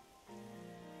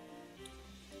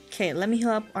 Okay, let me heal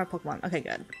up our Pokemon. Okay,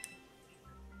 good.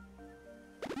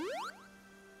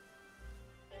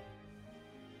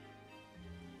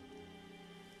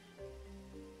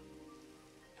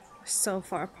 We're so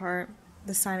far apart.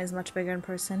 The sign is much bigger in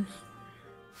person.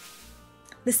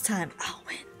 This time, I'll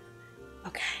win.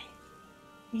 Okay.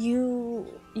 You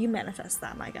manifest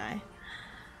that, my guy.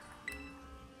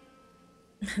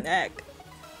 Egg.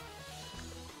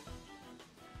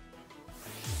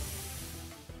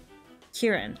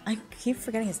 Kieran. I keep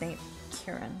forgetting his name.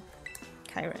 Kieran.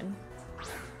 Kyron.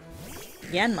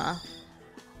 Yanma.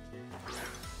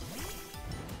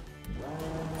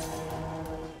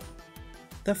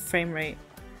 The frame rate.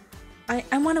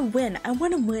 I want to win. I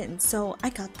want to win, so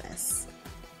I got this.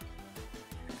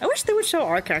 I wish they would show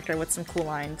our character with some cool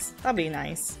lines. That'd be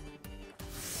nice.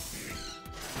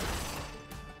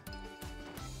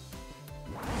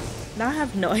 Now I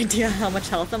have no idea how much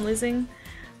health I'm losing,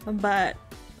 but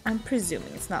I'm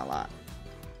presuming it's not a lot.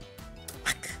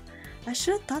 Fuck. I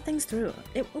should have thought things through.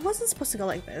 It wasn't supposed to go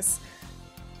like this.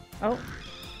 Oh.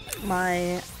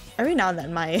 Every now and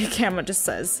then my camera just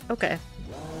says, okay.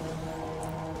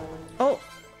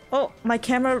 Oh, my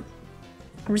camera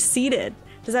receded.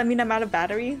 Does that mean I'm out of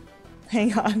battery?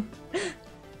 Hang on.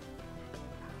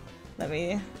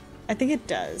 I think it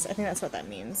does. I think that's what that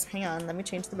means. Hang on, let me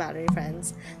change the battery,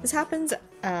 friends. This happens,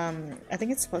 I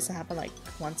think it's supposed to happen like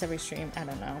once every stream. I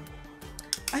don't know.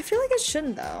 I feel like it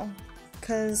shouldn't though,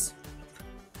 because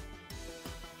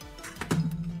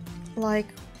like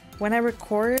when I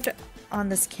record on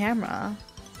this camera,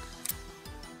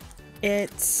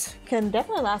 it can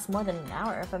definitely last more than an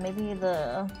hour, but maybe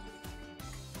the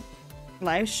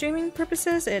live streaming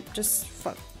purposes, it just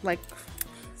fucks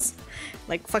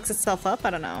itself up.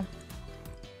 I don't know.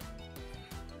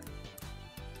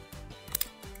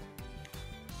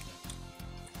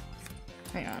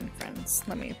 Hang on, friends.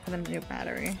 Let me put in a new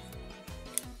battery.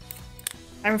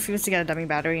 I refuse to get a dummy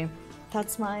battery.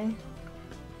 That's my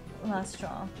last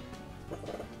straw.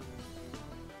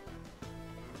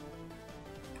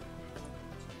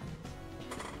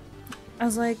 I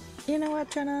was like, you know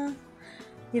what, Jenna?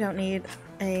 You don't need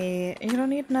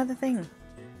another thing.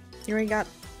 You already got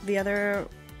the other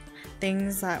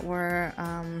things that were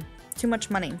too much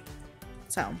money.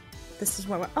 So this is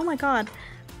what we're— oh my god,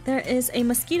 there is a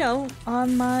mosquito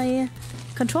on my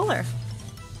controller.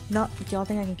 No, do y'all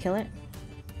think I can kill it?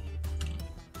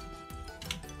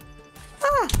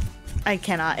 Ah! I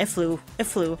cannot. It flew,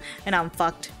 and I'm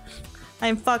fucked.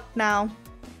 I'm fucked now.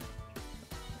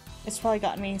 It's probably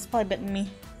got me. It's probably bitten me.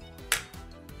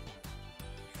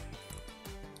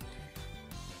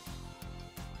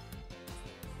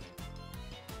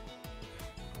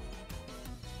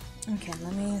 Okay,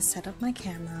 let me set up my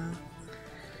camera.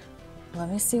 Let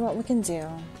me see what we can do.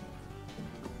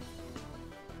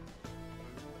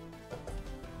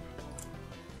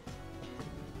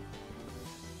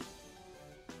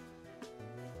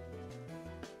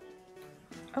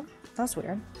 Oh, that's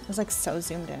weird. It was like so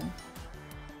zoomed in.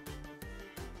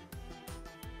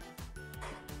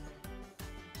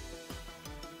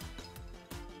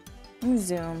 can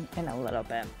zoom in a little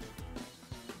bit.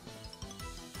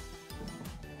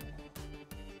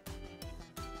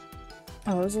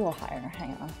 Oh, it was a little higher.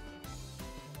 Hang on.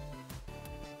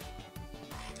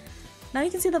 Now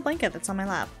you can see the blanket that's on my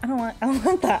lap. I don't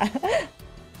want that.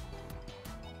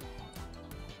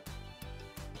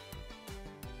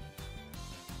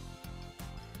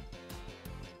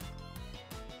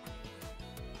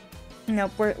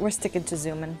 Nope, we're sticking to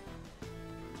zooming.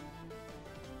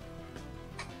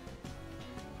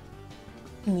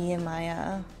 Me and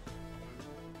my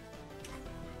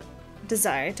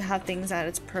desire to have things at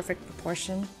its perfect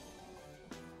proportion.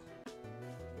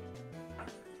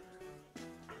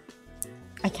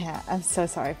 I can't. I'm so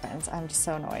sorry, friends. I'm just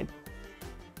so annoyed.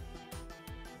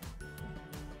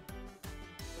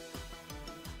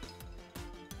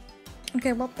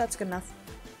 Okay, well, that's good enough.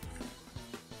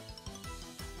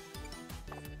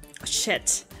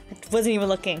 Shit. I wasn't even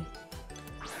looking.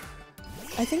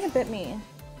 I think it bit me.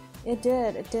 It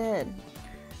did. It did.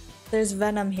 There's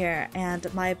venom here,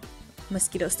 and my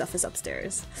mosquito stuff is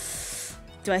upstairs.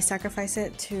 Do I sacrifice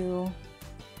it to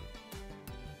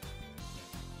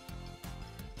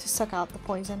suck out the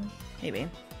poison? Maybe.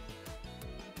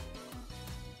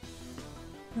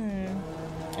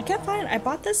 I can't find. I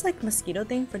bought this like mosquito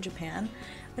thing for Japan.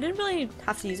 I didn't really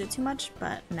have to use it too much,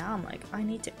 but now I'm like, I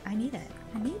need it. I need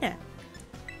it.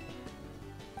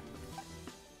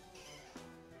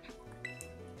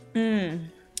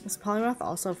 Is Poliwrath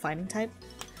also a fighting type?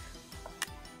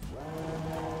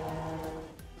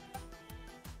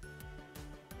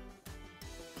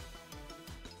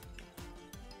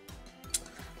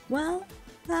 Well,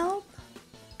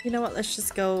 you know what? Let's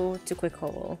just go to Quick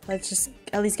Hole. Let's just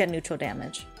at least get neutral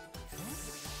damage.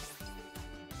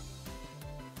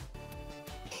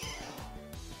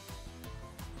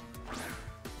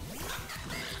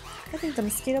 I think the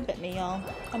mosquito bit me, y'all.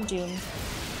 I'm doomed.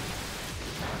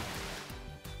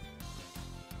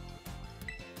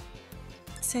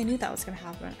 See, I knew that was gonna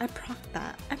happen. I procced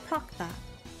that.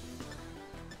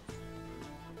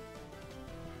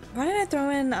 Why did I throw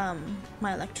in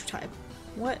my electric type?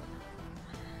 What?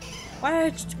 Why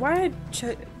did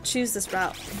I choose this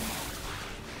route?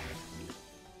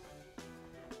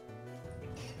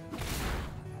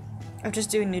 I'm just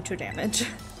doing neutral damage.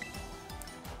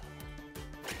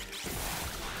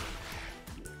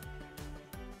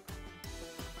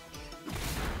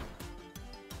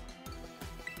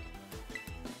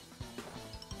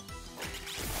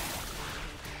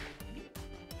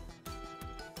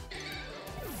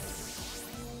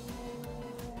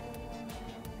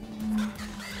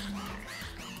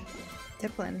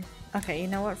 Diplin. Okay, you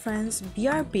know what, friends?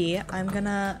 BRB, I'm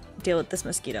gonna deal with this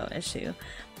mosquito issue.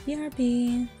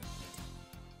 BRB.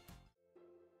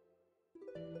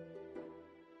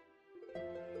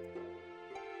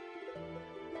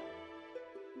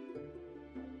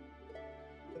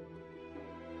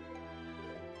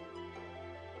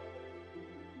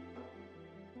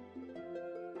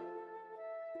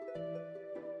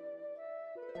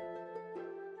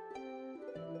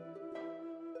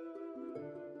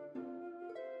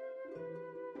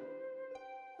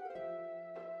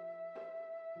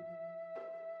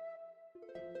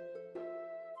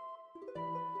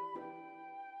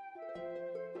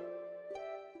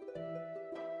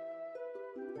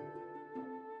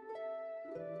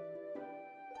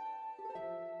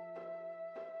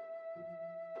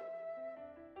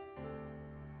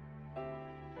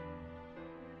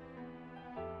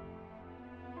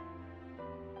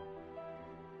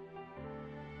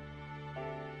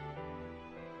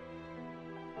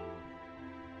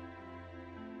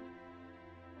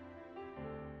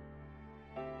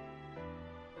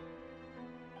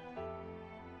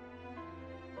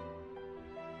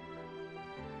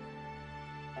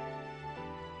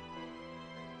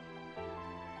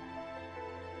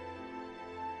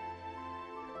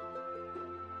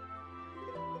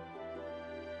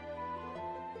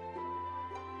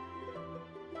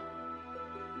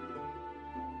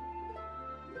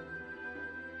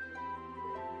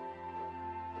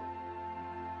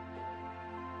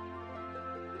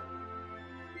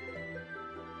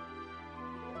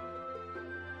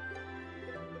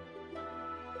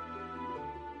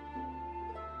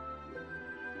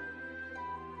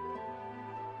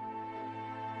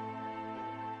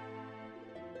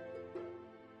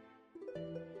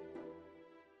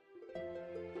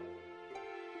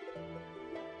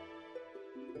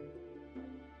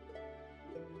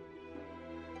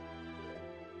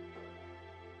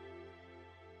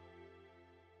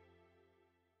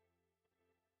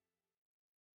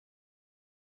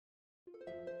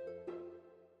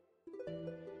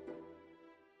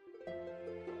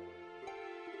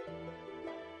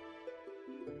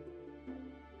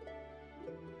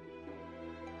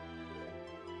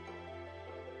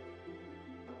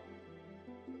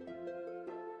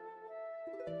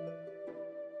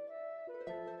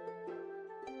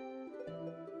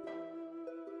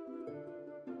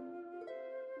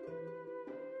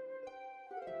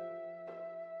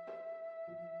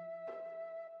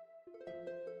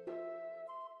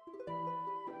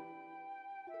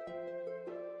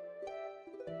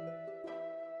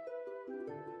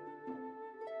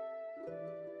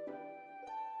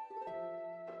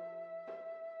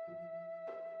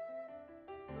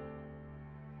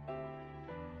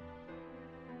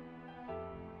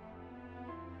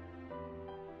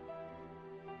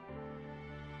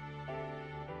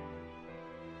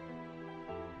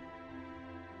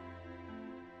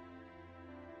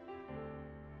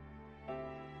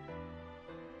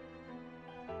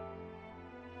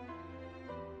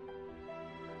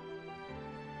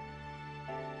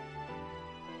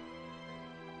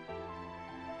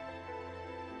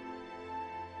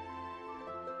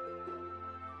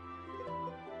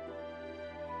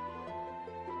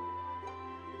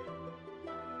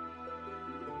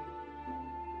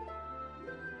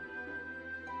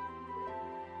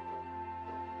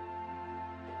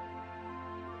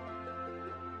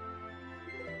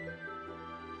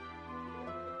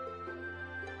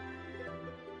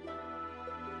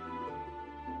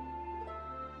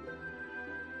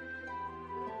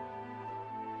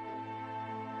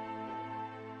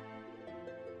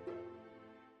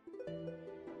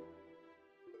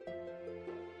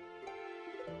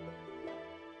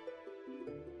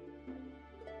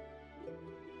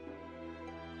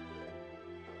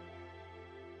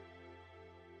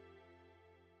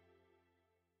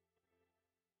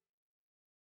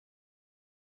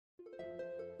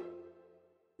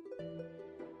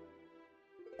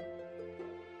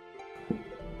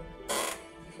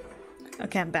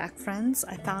 Okay, I'm back, friends.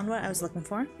 I found what I was looking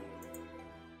for.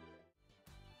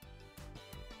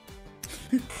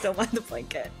 Don't mind the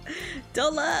blanket.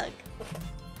 Don't look!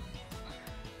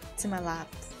 It's in my lap.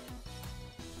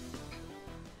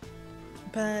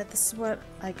 But this is what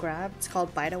I grabbed. It's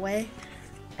called Bite Away.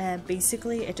 And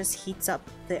basically it just heats up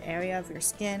the area of your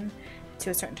skin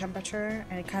to a certain temperature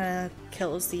and it kind of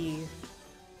kills the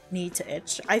need to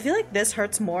itch. I feel like this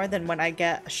hurts more than when I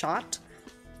get a shot,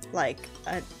 like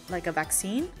a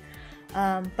vaccine.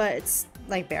 But it's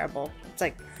like bearable. It's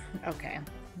like, okay.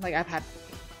 Like I've had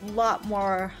a lot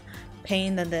more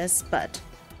pain than this, but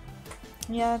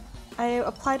yeah, I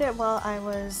applied it while I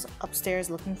was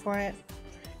upstairs looking for it.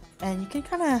 And you can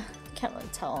can't really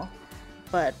tell,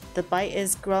 but the bite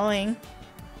is growing.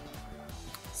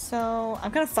 So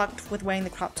I'm kind of fucked with wearing the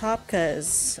crop top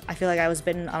because I feel like I was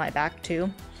bitten on my back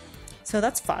too. So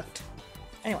that's fucked.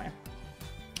 Anyway,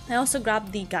 I also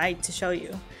grabbed the guide to show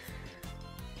you.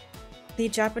 The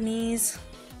Japanese...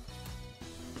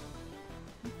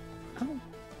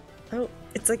 Oh,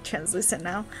 it's like translucent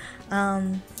now.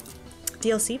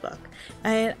 DLC book.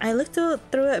 I looked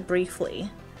through it briefly.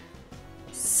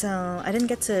 So I didn't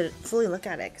get to fully look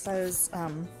at it because I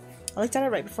looked at it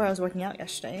right before I was working out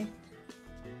yesterday.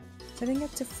 So I didn't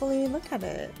get to fully look at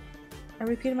it. I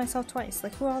repeated myself twice.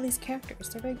 Like, who are all these characters?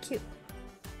 They're very cute.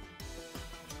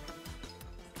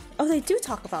 Oh, they do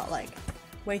talk about like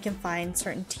where you can find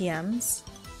certain TMs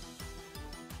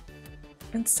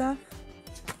and stuff.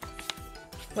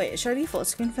 Wait, should I be full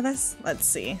screen for this? Let's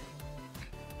see.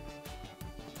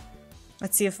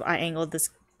 Let's see if I angled this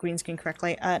green screen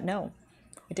correctly. No.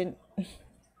 I didn't.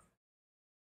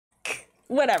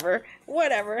 Whatever.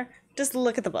 Just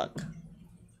look at the book.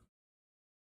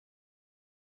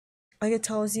 Like it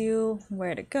tells you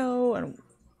where to go and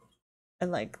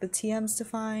like the TMs to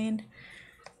find.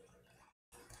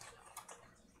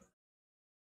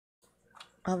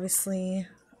 Obviously,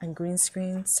 on green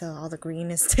screen, so all the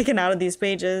green is taken out of these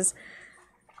pages.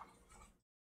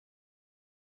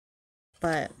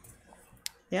 But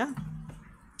yeah,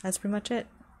 that's pretty much it.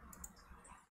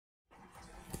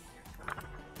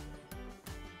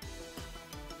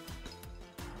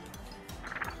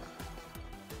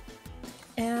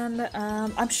 And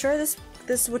I'm sure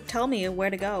this would tell me where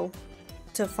to go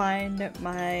to find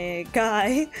my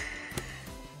guy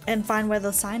and find where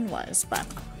the sign was, but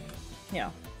you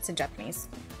know, it's in Japanese.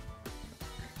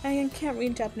 I can't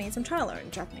read Japanese. I'm trying to learn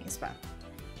Japanese, but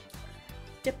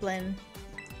Diplin.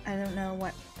 I don't know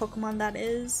what Pokemon that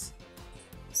is,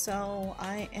 so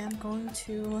I am going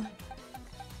to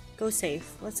go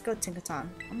safe. Let's go Tinkaton.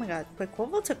 Oh my god, but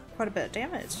Quoval took quite a bit of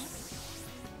damage.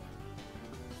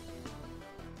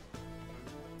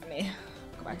 Let me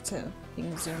go back to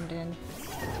being zoomed in.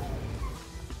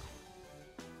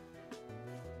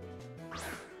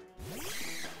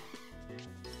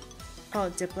 Oh,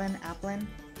 Diplin, Applin.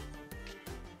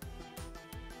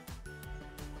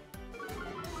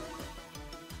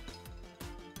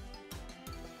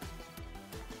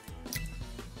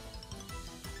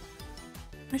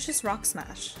 Let's just Rock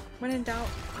Smash. When in doubt...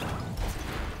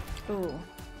 Ooh.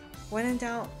 When in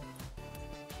doubt,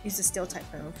 use the Steel type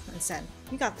move instead.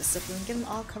 You got this, Diplin. Get them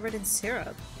all covered in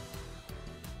syrup.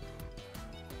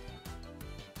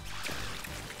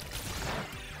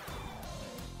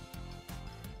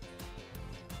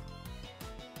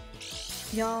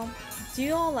 Y'all, do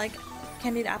you all like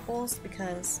candied apples?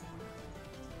 Because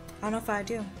I don't know if I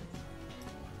do.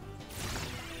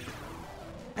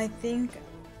 I think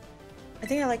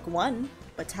I like one,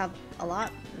 but to have a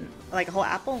lot, like a whole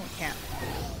apple, I can't.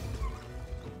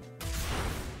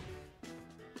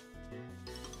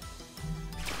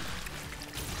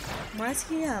 Why is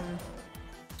he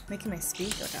making my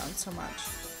speed go down so much?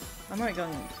 I'm already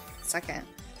going second.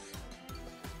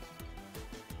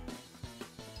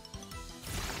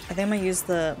 I think I'm gonna use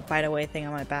the Bite Away thing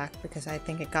on my back because I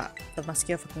think the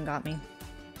mosquito fucking got me.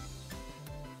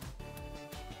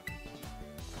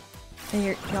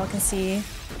 And y'all can see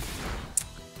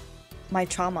my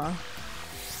trauma.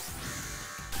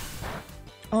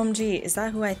 OMG, is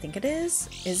that who I think it is?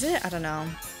 Is it? I don't know.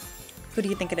 Who do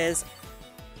you think it is?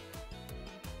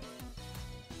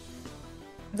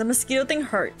 The mosquito thing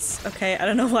hurts, okay? I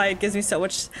don't know why it gives me so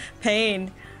much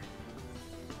pain.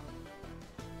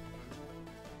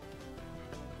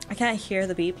 I can't hear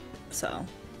the beep, so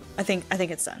I think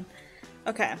it's done.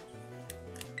 Okay.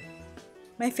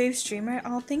 My fave streamer?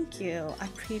 Oh, thank you.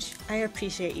 I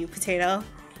appreciate you, Potato.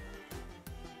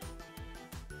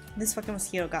 This fucking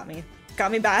mosquito got me.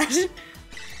 Got me bad.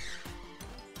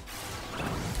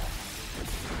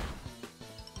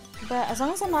 But as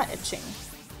long as I'm not itching,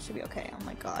 should be okay. Oh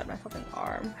my god, my fucking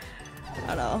arm. I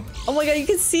don't know. Oh my god, you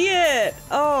can see it!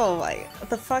 Oh my, what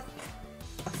the fuck?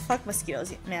 Fuck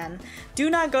mosquitoes, man. Do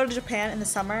not go to Japan in the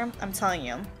summer, I'm telling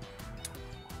you.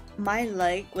 My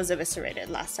leg was eviscerated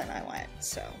last time I went,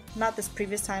 so not this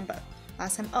previous time, but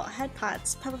last time. Oh, head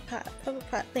pats, papa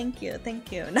pat, thank you,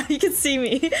 thank you. Now you can see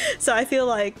me, so I feel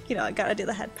like, you know, I gotta do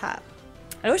the head pat.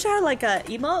 I wish I had like a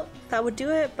emote that would do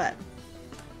it, but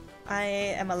I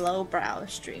am a lowbrow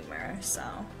streamer, so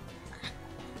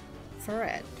for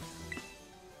it.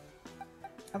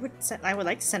 I would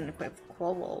like to send a quick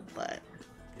quoble, but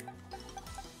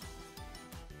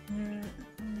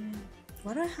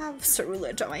why do I have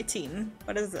Cerulege on my team?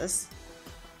 What is this?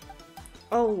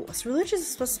 Oh, Cerulege is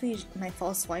supposed to be my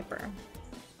false swiper.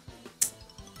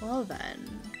 Well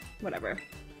then, whatever.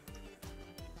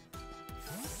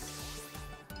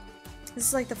 This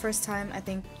is like the first time I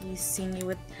think you've seen me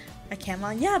with a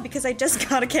camera. Yeah, because I just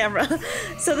got a camera.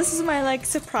 So this is my like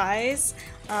surprise.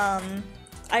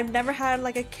 I've never had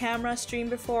like a camera stream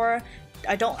before.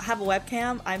 I don't have a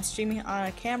webcam. I'm streaming on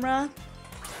a camera.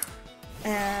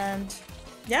 And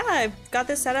yeah, I've got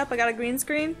this set up. I got a green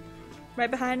screen right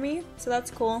behind me, so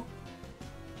that's cool.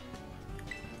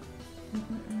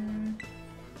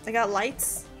 I got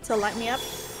lights to light me up.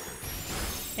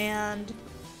 And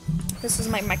this is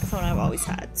my microphone I've always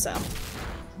had, so.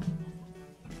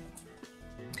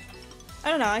 I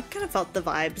don't know, I kind of felt the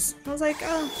vibes. I was like,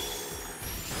 oh.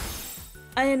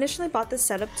 I initially bought this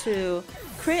setup to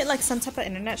create like some type of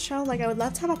internet show. Like I would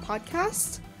love to have a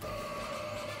podcast.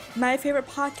 My favorite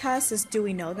podcast is Do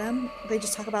We Know Them? They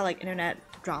just talk about like internet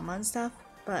drama and stuff,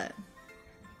 but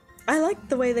I like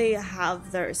the way they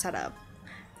have their setup.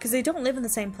 Because they don't live in the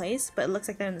same place, but it looks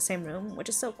like they're in the same room, which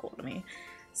is so cool to me.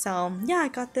 So yeah, I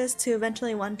got this to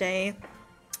eventually one day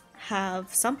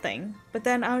have something. But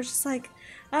then I was just like,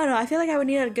 I don't know, I feel like I would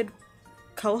need a good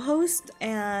co-host,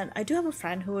 and I do have a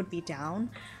friend who would be down,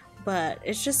 but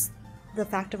it's just the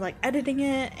fact of like editing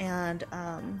it and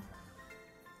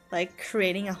like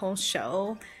creating a whole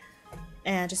show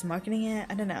and just marketing it.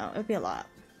 I don't know, it would be a lot.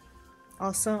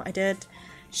 Also, I did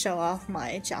show off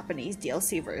my Japanese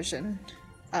DLC version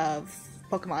of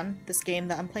Pokemon, this game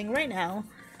that I'm playing right now.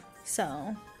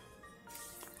 So,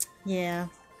 yeah.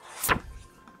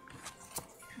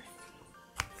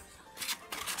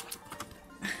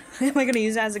 Am I gonna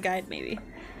use it as a guide? Maybe.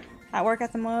 At work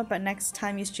at the moment, but next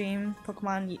time you stream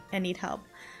Pokemon and need help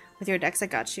with your decks, I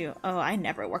got you. Oh, I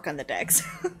never work on the decks.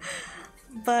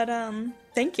 But,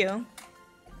 thank you.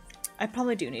 I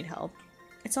probably do need help.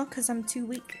 It's all because I'm too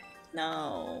weak.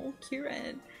 No,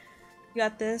 Kieran. You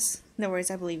got this. No worries,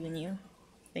 I believe in you.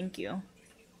 Thank you.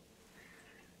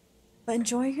 But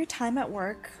enjoy your time at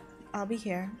work. I'll be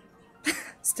here.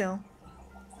 Still.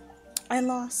 I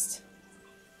lost.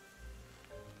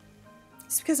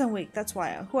 It's because I'm weak, that's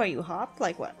why. Who are you, Hop?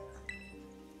 Like what?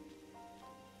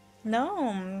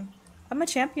 No, I'm a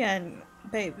champion,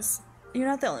 babes. You're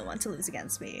not the only one to lose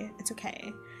against me. It's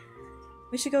okay.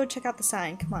 We should go check out the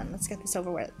sign. Come on, let's get this over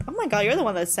with. Oh my god, you're the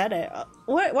one that said it.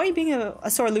 Why are you being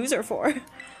a sore loser for?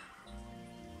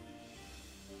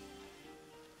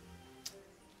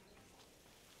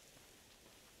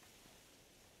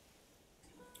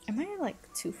 Am I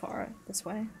like too far this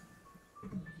way?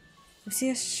 You see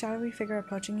a shadowy figure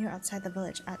approaching you outside the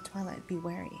village at twilight. Be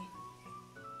wary.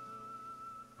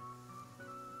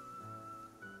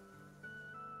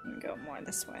 I'm gonna go more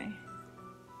this way.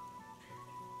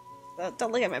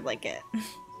 Don't look at my blanket.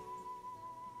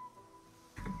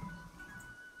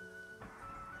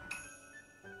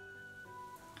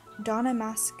 Don a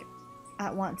mask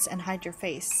at once and hide your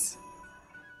face.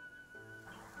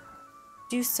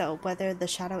 Do so whether the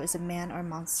shadow is a man or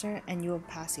monster, and you will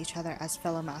pass each other as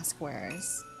fellow mask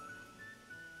wearers.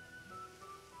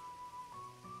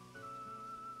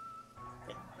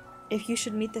 If you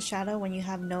should meet the shadow when you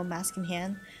have no mask in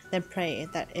hand, then pray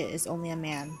that it is only a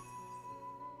man.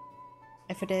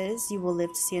 If it is, you will live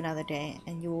to see another day,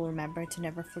 and you will remember to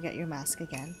never forget your mask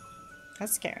again.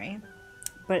 That's scary.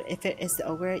 But if it is the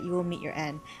ogre, you will meet your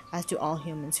end, as do all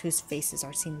humans whose faces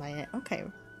are seen by it. Okay,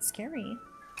 scary.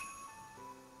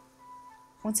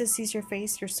 Once it sees your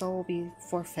face, your soul will be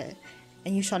forfeit,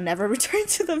 and you shall never return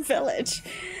to the village.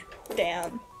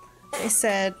 Damn. They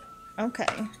said, okay.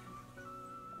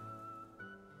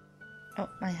 Oh,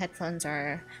 my headphones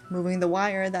are moving the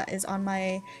wire that is on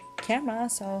my camera,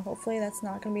 so hopefully that's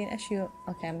not going to be an issue.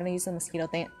 Okay, I'm going to use the mosquito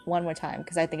thing one more time,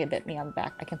 because I think it bit me on the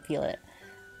back. I can feel it.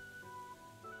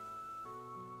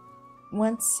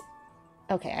 Once...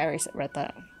 Okay, I already read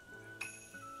that.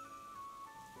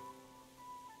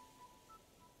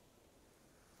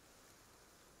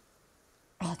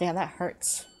 Oh, damn, that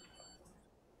hurts.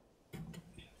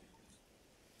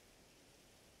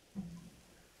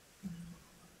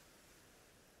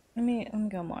 let me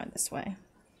go more this way.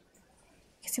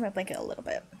 You can see my blanket a little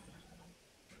bit.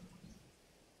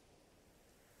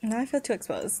 Now I feel too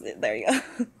exposed. There you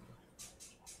go.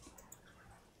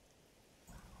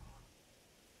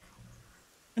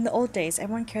 In the old days,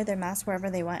 everyone carried their masks wherever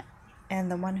they went,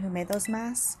 and the one who made those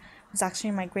masks was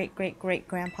actually my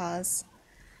great-great-great-grandpa's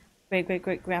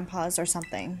great-great-great-grandpa's or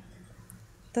something.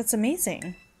 That's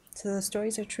amazing. So the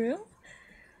stories are true?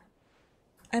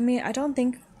 I mean, I don't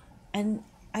think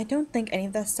any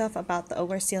of that stuff about the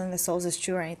ogre stealing the souls is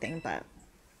true or anything, but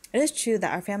it is true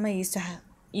that our family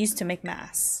used to make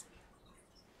masks.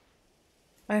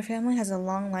 Our family has a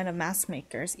long line of mask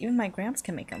makers. Even my gramps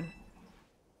can make them.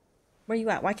 Where you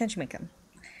at? Why can't you make them?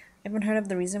 Everyone heard of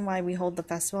the reason why we hold the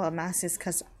festival of masks is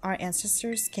because our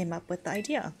ancestors came up with the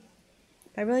idea.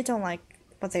 But I really don't like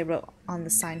what they wrote on the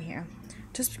sign here.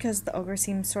 Just because the ogre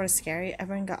seemed sort of scary,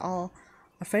 everyone got all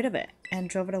afraid of it and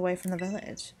drove it away from the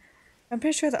village. I'm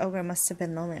pretty sure the ogre must have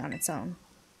been lonely on its own.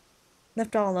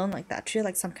 Left all alone like that, treated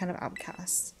like some kind of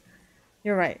outcast.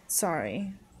 You're right,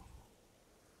 sorry.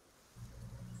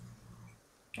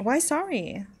 Why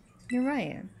sorry? You're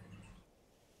right.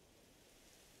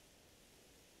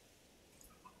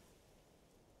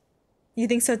 You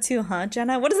think so too, huh,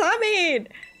 Jenna? What does that mean?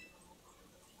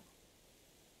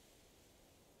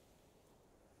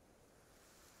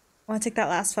 Want to take that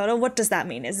last photo? What does that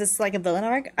mean? Is this like a villain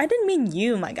arc? I didn't mean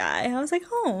you, my guy. I was like,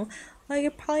 oh, like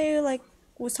it probably like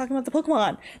was talking about the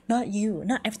Pokemon, not you.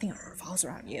 Not everything revolves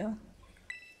around you.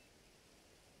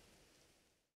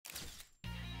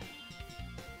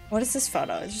 What is this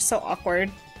photo? It's just so awkward.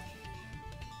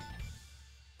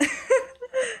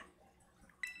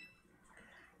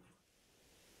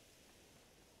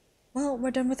 Well,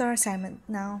 we're done with our assignment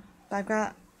now, but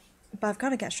I've got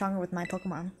to get stronger with my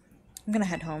Pokemon. I'm gonna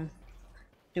head home.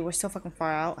 Dude, we're so fucking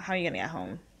far out. How are you gonna get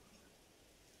home?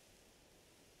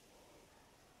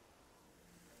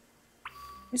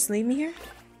 Just leave me here?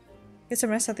 Get some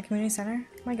rest at the community center?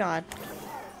 My god.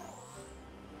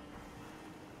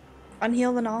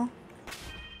 Unhealed and all?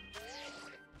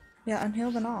 Yeah,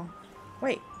 unhealed and all.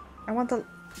 Wait, I want the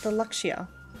Luxio.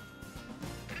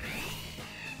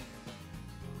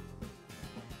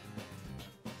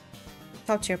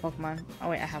 Top tier Pokemon. Oh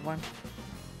wait, I have one.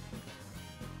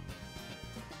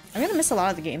 I'm gonna miss a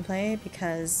lot of the gameplay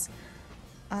because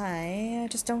I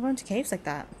just don't go into caves like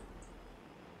that.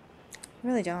 I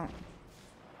really don't.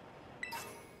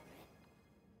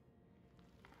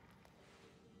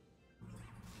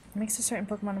 It makes a certain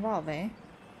Pokemon evolve, eh?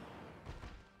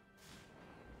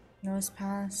 Nose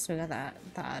Pass. We got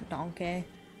that Donkey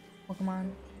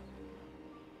Pokemon.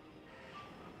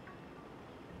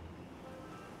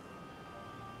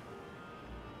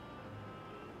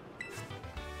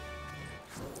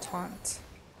 Taunt.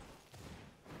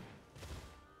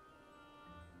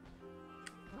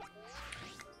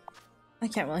 I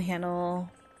can't really handle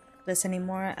this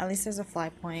anymore. At least there's a fly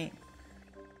point.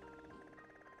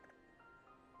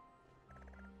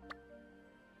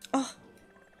 Oh,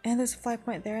 and there's a fly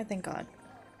point there, thank god.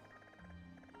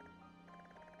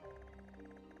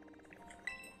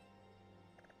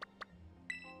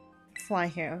 Fly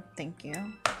here, thank you.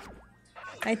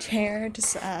 My chair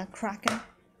just cracking.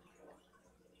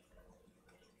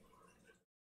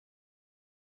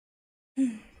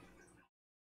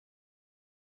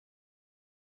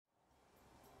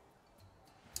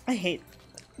 I hate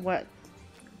what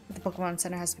the Pokemon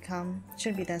Center has become. It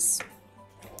shouldn't be this.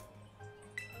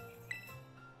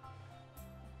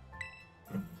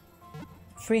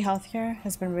 Free healthcare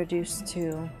has been reduced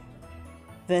to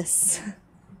this.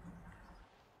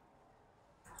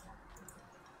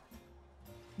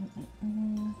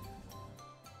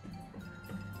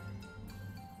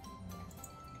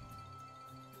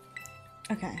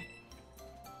 Okay.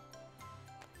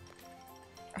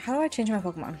 How do I change my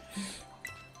Pokemon?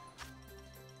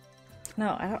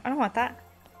 No, I don't want that.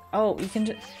 Oh, you can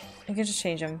just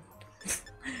change them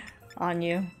on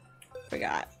you.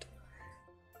 Forgot.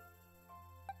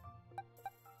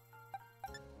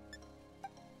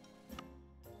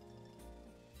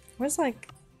 Where's like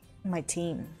my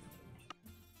team?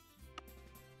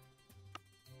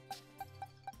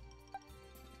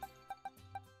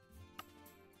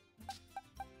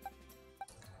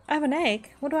 I have an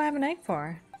egg? What do I have an egg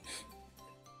for?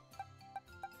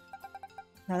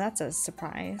 No, that's a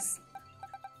surprise.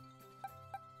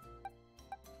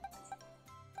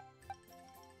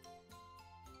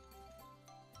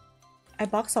 I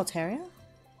boxed Altaria?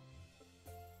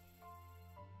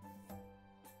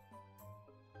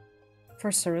 For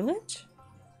Ceruledge?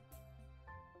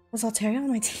 Was Altaria on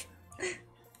my team?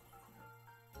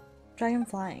 Dragon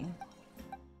flying.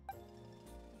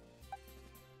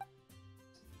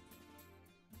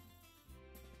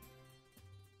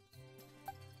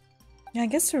 Yeah, I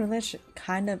guess Ceruledge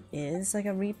kind of is like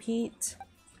a repeat.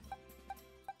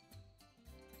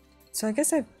 So I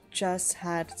guess I've just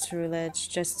had Ceruledge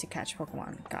just to catch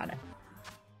Pokemon. Got it.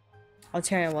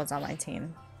 Altaria was on my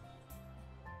team.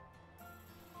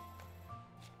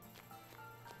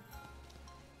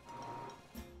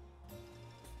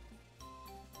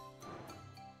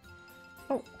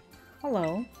 Oh,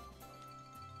 hello.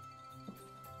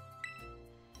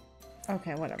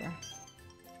 Okay, whatever.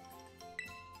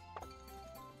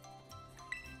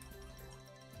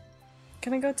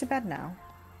 Can I go to bed now?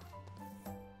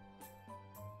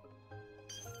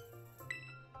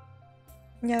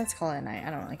 Yeah, let's call it a night.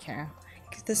 I don't really care.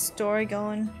 Get the story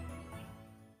going.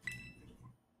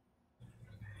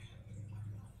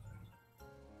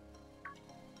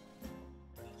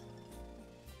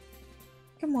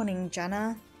 Good morning,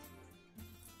 Jenna.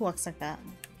 Who looks like that?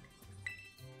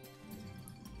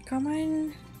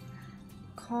 Carmine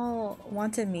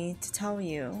wanted me to tell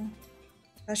you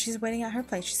that she's waiting at her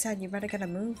place. She said you better get a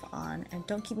move on and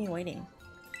don't keep me waiting.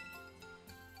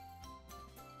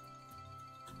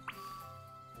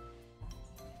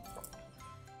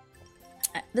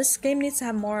 This game needs to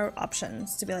have more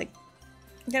options to be like,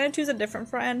 can I choose a different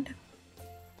friend?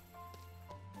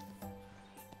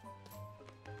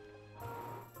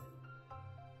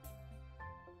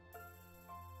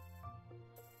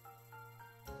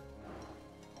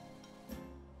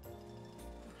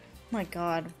 My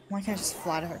god, why can't I just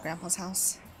fly to her grandpa's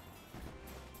house?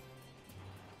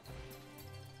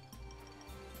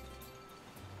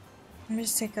 Let me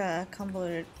just take a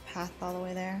convoluted path all the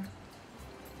way there.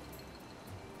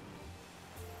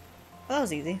 Oh, that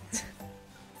was easy.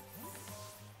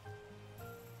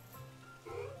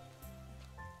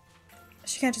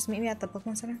 She can't just meet me at the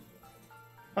Pokemon Center?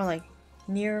 Or like,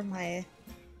 near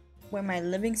where my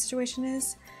living situation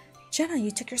is? Jenna,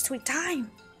 you took your sweet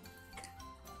time!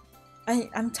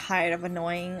 I'm tired of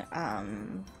annoying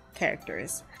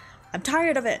characters. I'm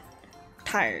tired of it.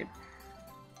 Tired.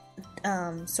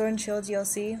 Sword and Shield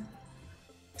DLC.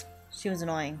 She was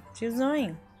annoying. She was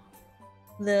annoying.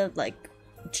 The like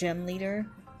gym leader,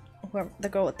 whoever, the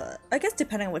girl with the, I guess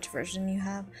depending on which version you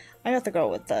have. I got the girl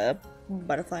with the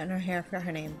butterfly in her hair. I forgot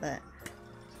her name, but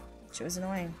she was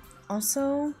annoying.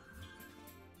 Also,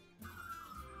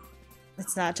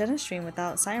 it's not Jenna Stream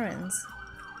without sirens.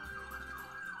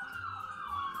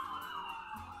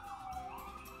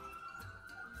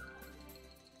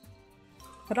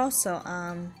 But also,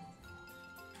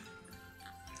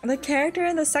 the character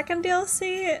in the second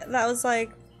DLC that was like,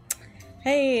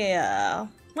 hey, why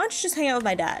don't you just hang out with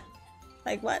my dad?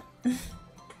 Like, what? That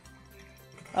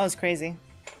was crazy.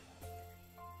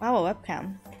 Wow, a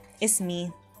webcam. It's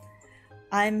me.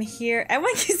 I'm here.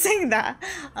 Everyone keeps saying that.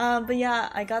 But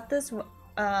yeah, I got this, well,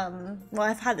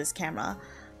 I've had this camera.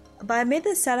 But I made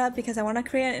this setup because I want to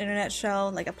create an internet show,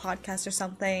 like a podcast or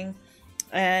something.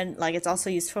 And like it's also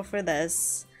useful for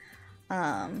this.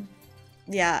 Yeah,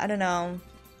 I don't know.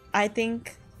 I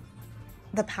think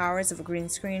the powers of a green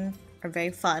screen are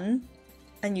very fun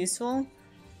and useful.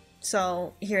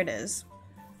 So here it is.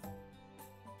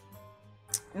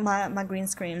 My green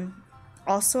screen.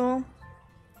 Also,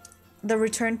 the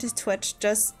return to Twitch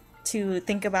just to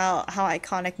think about how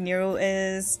iconic Nero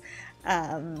is,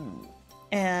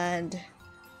 and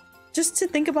just to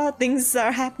think about things that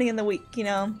are happening in the week, you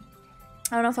know.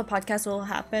 I don't know if a podcast will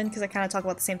happen because I kind of talk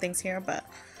about the same things here, but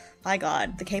my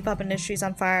god, the K-pop industry's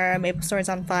on fire, Maple Story's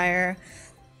on fire.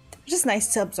 Just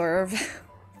nice to observe.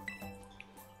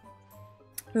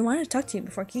 We wanted to talk to you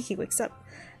before Kiki wakes up.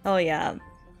 Oh yeah,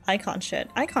 icon shit.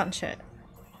 Icon shit.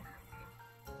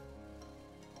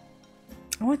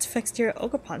 I want to fix your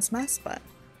Ogerpon's mask, but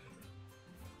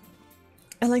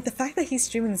and like the fact that he's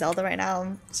streaming Zelda right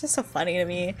now, it's just so funny to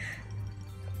me.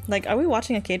 Like, are we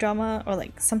watching a K-drama or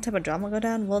like some type of drama go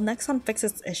down? Will Nexon fix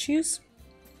its issues?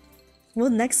 Will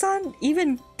Nexon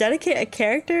even dedicate a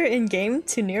character in game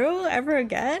to Nero ever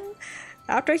again?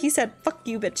 After he said, fuck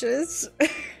you bitches.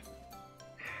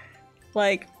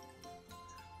 Like,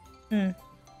 you're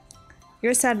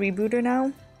a sad rebooter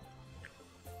now?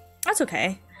 That's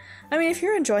okay. I mean, if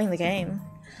you're enjoying the game.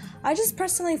 I just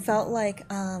personally felt like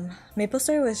Maple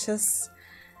Story was just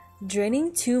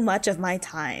draining too much of my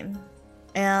time.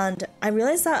 And I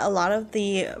realized that a lot of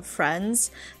the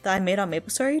friends that I made on Maple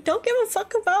Story don't give a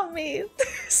fuck about me.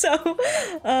 So,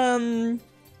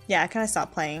 yeah, I kind of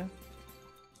stopped playing.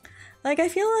 Like, I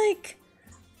feel like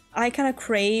I kind of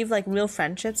crave, like, real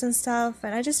friendships and stuff.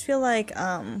 And I just feel like,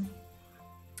 no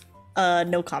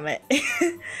comment.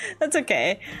 That's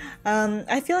okay.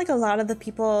 I feel like a lot of the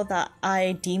people that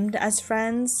I deemed as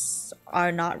friends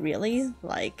are not really.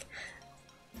 Like,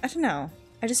 I don't know.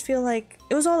 I just feel like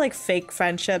it was all like fake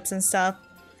friendships and stuff.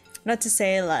 Not to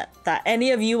say that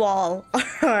any of you all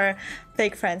are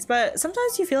fake friends, but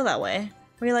sometimes you feel that way.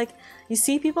 Where you're like, you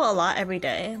see people a lot every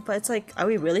day, but it's like, are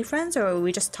we really friends or are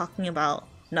we just talking about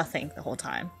nothing the whole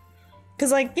time?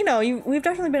 Because like, you know, we've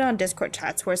definitely been on Discord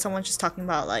chats where someone's just talking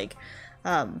about like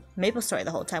Maple Story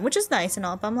the whole time, which is nice and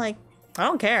all, but I'm like, I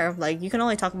don't care. Like, you can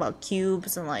only talk about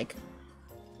cubes and like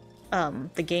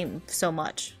the game so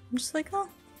much. I'm just like, oh,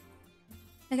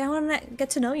 like I want to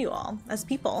get to know you all as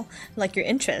people, like your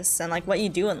interests and like what you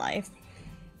do in life.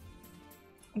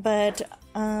 But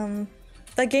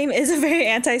that game is a very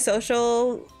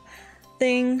antisocial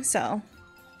thing, so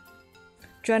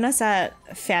join us at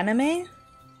Fanime.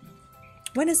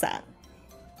 When is that?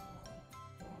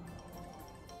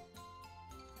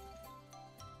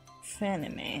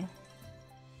 Fanime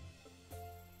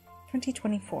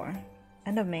 2024,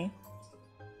 end of May.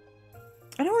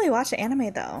 I don't really watch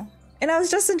anime though. And I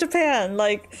was just in Japan,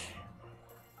 like,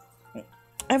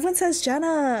 everyone says,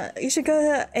 Jenna, you should go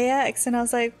to AX, and I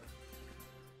was like,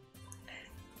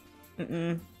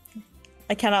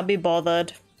 I cannot be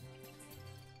bothered.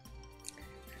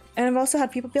 And I've also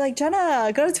had people be like,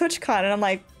 Jenna, go to TwitchCon, and I'm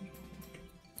like,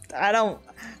 I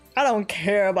don't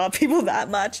care about people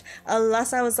that much,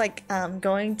 unless I was like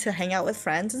going to hang out with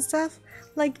friends and stuff.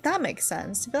 Like, that makes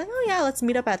sense to be like, oh yeah, let's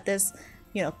meet up at this,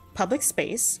 you know, public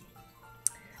space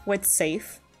where it's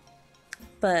safe.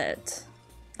 But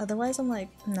otherwise I'm like,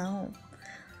 no,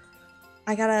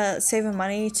 I gotta save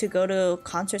money to go to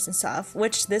concerts and stuff,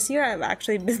 which this year I've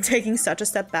actually been taking such a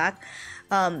step back.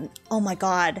 Oh my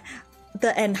god,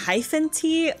 the ENHYPEN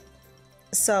tea.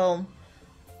 So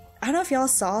I don't know if y'all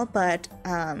saw, but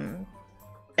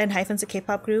ENHYPEN's a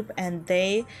K-pop group, and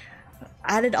they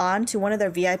added on to one of their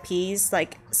VIPs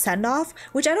like send-off,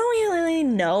 which I don't really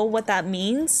know what that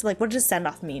means. Like, what does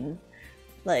send-off mean?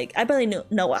 Like, I barely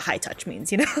know what high touch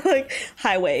means, you know, like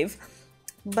high wave.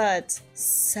 But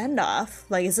send off,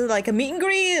 like, is it like a meet and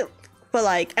greet, but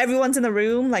like everyone's in the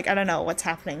room? Like, I don't know what's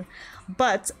happening.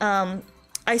 But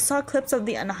I saw clips of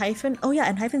the ENHYPEN. Oh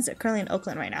yeah, ENHYPEN's currently in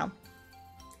Oakland right now.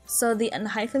 So the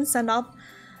ENHYPEN send off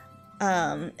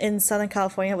in Southern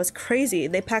California was crazy.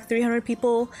 They packed 300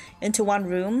 people into one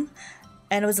room,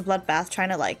 and it was a bloodbath trying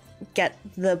to like get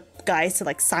the guys to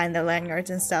like sign their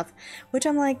lanyards and stuff. Which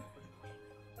I'm like,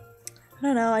 I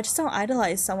don't know, I just don't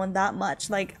idolize someone that much.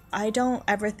 Like, I don't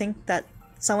ever think that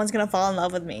someone's gonna fall in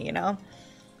love with me, you know?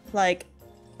 Like,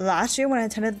 last year when I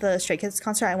attended the Stray Kids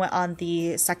concert, I went on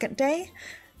the second day,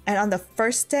 and on the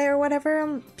first day or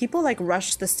whatever, people like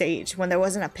rushed the stage when there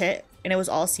wasn't a pit and it was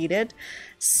all seated.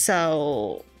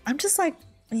 So I'm just like,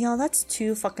 you know, that's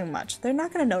too fucking much. They're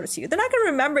not gonna notice you. They're not gonna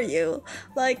remember you.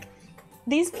 Like,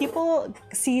 these people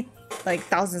see like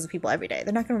thousands of people every day.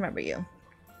 They're not gonna remember you.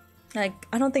 Like,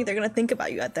 I don't think they're gonna think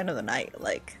about you at the end of the night,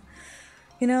 like,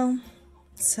 you know?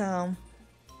 So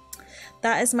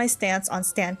that is my stance on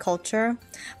stan culture.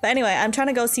 But anyway, I'm trying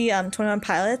to go see 21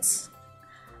 Pilots.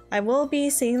 I will be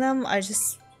seeing them. I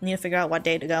just need to figure out what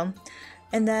day to go.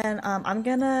 And then I'm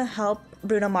gonna help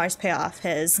Bruno Mars pay off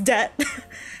his debt.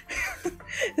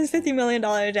 His $50 million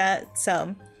debt.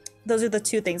 So those are the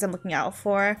two things I'm looking out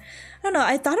for. I don't know,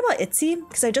 I thought about ITZY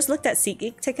because I just looked at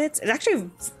SeatGeek tickets.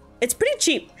 It's pretty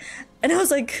cheap. And I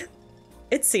was like,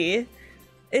 ITZY,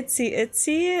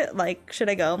 like, should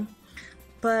I go?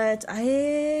 But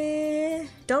I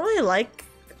don't really like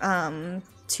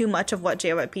too much of what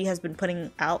JYP has been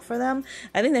putting out for them.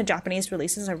 I think the Japanese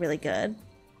releases are really good.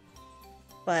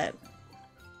 But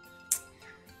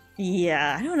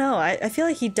yeah, I don't know. I feel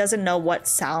like he doesn't know what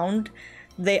sound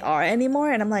they are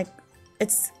anymore. And I'm like, I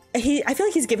feel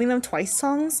like he's giving them twice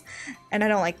songs. And I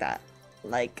don't like that.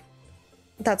 Like,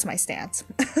 that's my stance.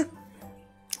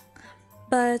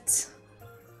 But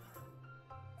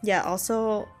yeah,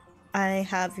 also I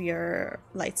have your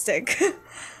light stick.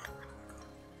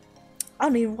 I'll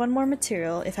need one more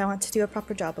material if I want to do a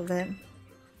proper job of it.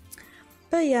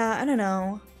 But yeah, I don't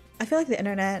know. I feel like the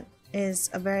internet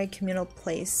is a very communal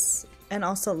place and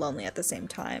also lonely at the same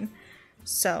time.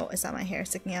 So, is that my hair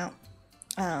sticking out?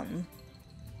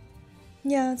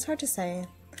 Yeah, it's hard to say.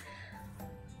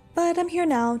 But I'm here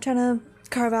now, trying to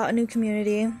carve out a new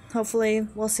community. Hopefully,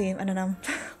 we'll see. I don't know.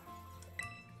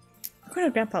 According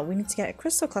to Grandpa, we need to get a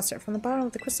crystal cluster from the bottom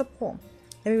of the crystal pool.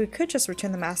 Maybe we could just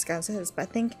return the mask as is, but I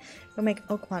think it'll make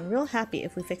Oakmon real happy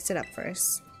if we fixed it up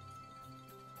first.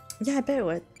 Yeah, I bet it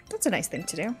would. That's a nice thing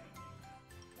to do.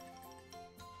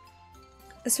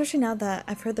 Especially now that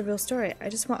I've heard the real story. I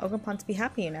just want Oakmon to be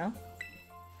happy, you know?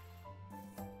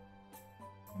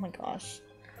 Oh my gosh.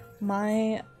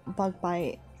 My bug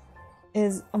bite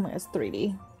is, oh my god, it's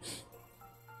 3D.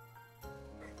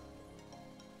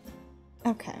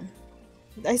 Okay.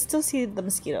 I still see the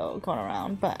mosquito going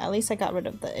around, but at least I got rid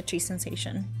of the itchy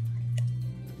sensation.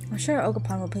 I'm sure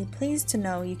Ogerpon will be pleased to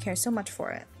know you care so much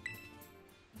for it.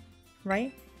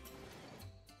 Right?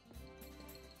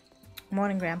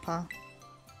 Morning, Grandpa.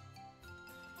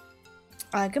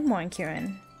 Good morning,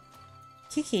 Kieran.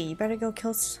 Kiki, you better go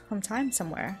kill some time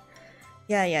somewhere.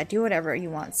 Yeah, do whatever you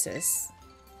want, sis.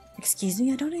 Excuse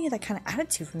me, I don't need that kind of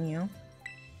attitude from you.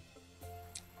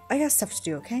 I got stuff to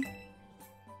do, okay?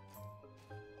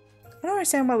 I don't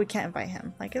understand why we can't invite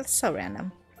him. Like, it's so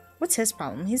random. What's his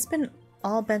problem? He's been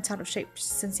all bent out of shape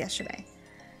since yesterday.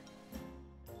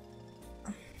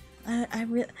 I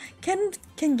really can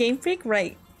Game Freak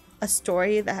write a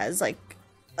story that has like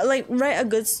write a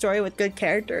good story with good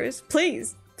characters,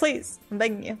 please, I'm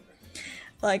begging you.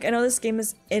 Like, I know this game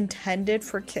is intended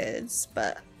for kids,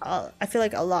 but I feel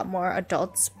like a lot more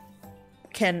adults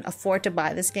can afford to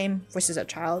buy this game versus a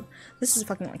child. This is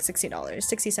fucking like $60,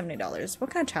 $70. What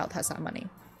kind of child has that money?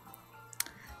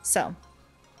 So,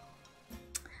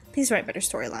 please write better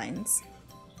storylines.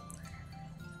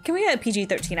 Can we get a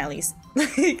PG-13 at least?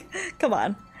 Like, come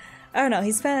on. I don't know,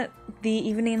 he spent the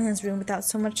evening in his room without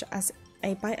so much as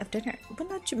a bite of dinner. Wouldn't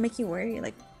that make you worry?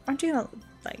 Like, aren't you gonna,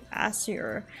 like, ask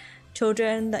your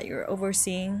children that you're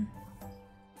overseeing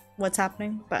what's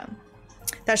happening? But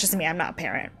that's just me, I'm not a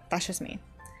parent. That's just me.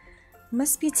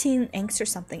 Must be teen angst or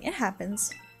something. It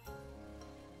happens.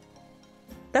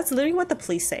 That's literally what the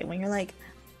police say when you're like,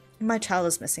 my child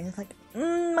is missing. It's like,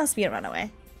 must be a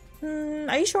runaway.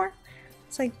 Are you sure?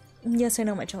 It's like, yes, I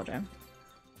know my children.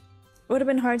 It would have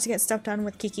been hard to get stuff done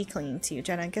with Kiki clinging to you,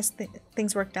 Jenna. I guess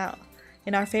things worked out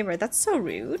in our favor. That's so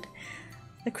rude.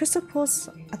 The crystal pool's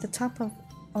at the top of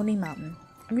Oni Mountain.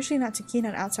 I'm usually not too keen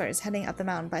on outsiders heading up the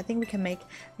mountain, but I think we can make an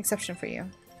exception for you.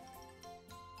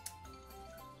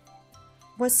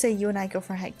 What say you and I go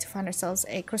for a hike to find ourselves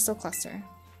a crystal cluster?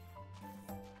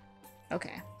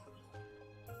 Okay.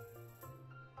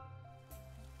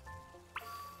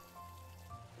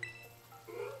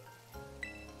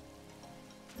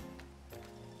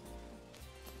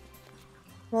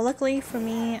 Well, luckily for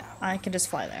me, I can just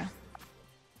fly there.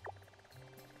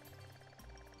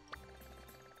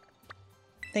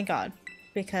 Thank God,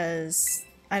 because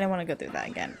I don't want to go through that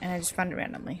again, and I just found it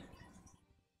randomly.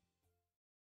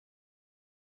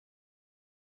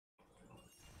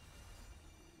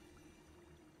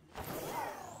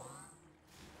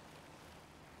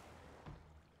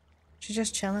 She's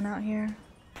just chilling out here.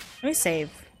 Let me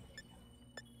save.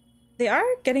 They are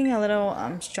getting a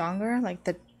little stronger, like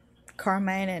the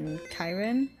Carmine and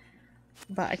Chiron,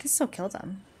 but I can still kill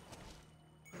them.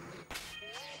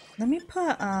 Let me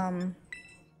put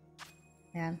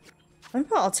let me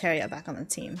put Altaria back on the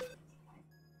team.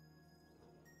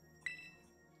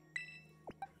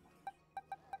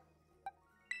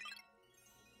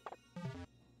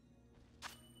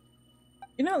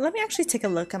 You know, let me actually take a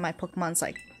look at my Pokemon's,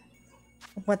 like,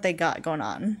 what they got going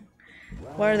on.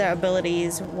 What are their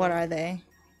abilities? What are they?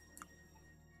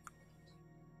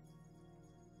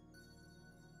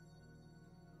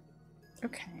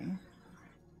 Okay.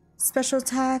 Special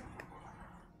attack.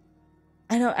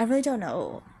 I really don't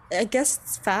know. I guess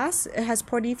it's fast. It has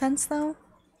poor defense though.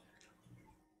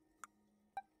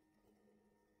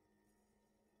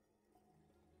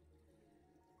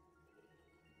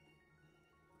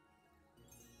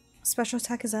 Special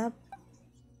attack is up.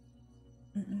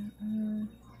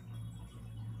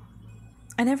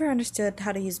 I never understood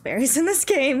how to use berries in this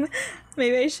game.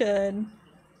 Maybe I should.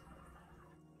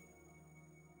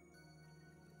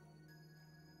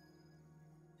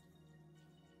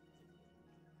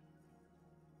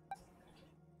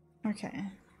 Okay.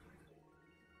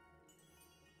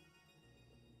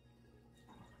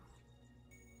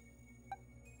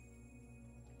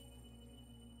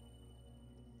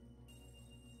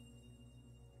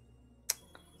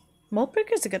 Mold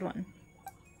Breaker is a good one.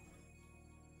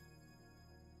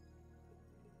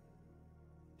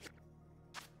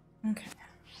 Okay.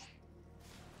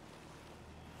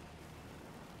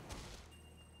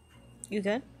 You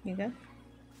good? You good?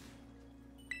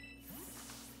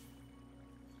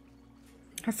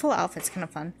 Her full outfit's kind of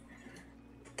fun.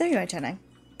 There you are, Jenna.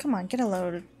 Come on, get a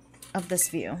load of this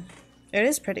view. It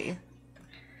is pretty.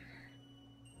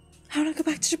 I want to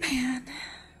go back to Japan.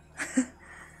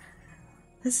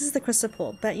 This is the crystal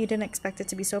pool. Bet you didn't expect it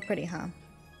to be so pretty, huh?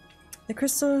 The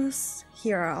crystals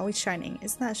here are always shining.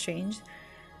 Isn't that strange?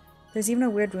 There's even a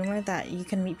weird rumor that you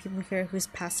can meet people here who's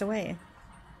passed away.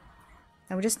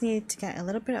 Now we just need to get a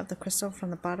little bit of the crystal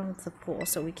from the bottom of the pool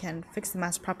so we can fix the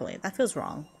mask properly. That feels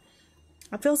wrong.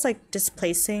 It feels like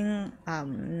displacing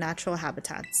natural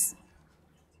habitats.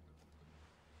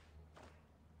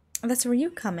 That's where you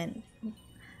come in,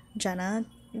 Jenna.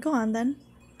 Go on then.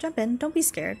 Jump in. Don't be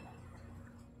scared.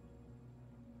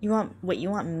 You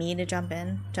want me to jump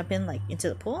in? Jump in, like, into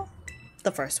the pool?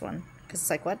 The first one. Because it's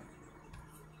like, what?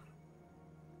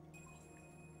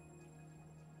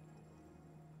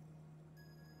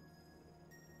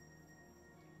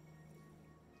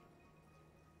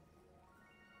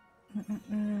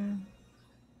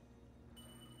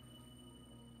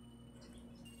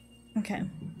 Okay.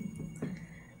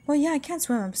 Well, yeah, I can't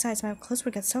swim. Besides, my clothes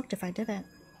would get soaked if I did it.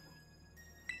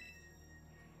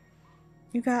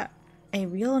 You got a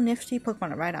real nifty Pokemon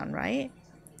to ride on, right?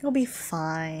 You'll be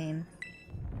fine.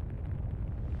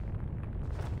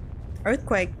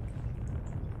 Earthquake.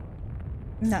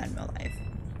 Not in real life.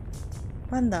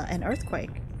 An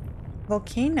earthquake.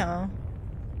 Volcano.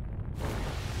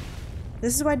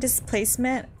 This is why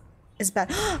displacement is bad.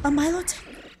 A Milotic!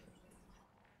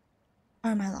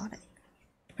 Or Milotic.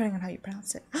 Depending on how you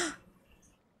pronounce it.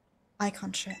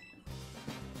 Icon shit.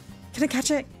 Can I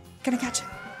catch it? Can I catch it?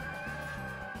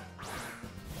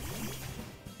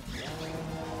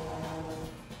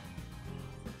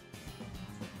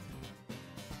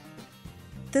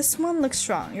 This one looks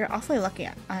strong. You're awfully lucky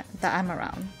that I'm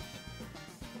around.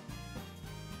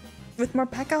 With more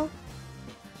Pekko?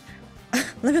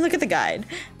 Let me look at the guide.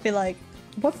 Be like,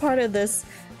 what part of this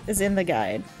is in the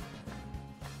guide?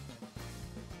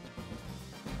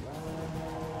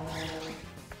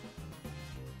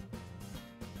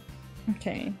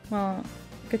 Okay, well,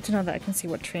 good to know that I can see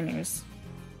what trainers.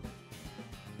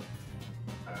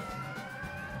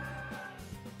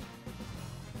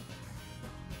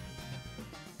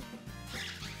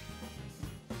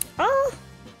 Oh!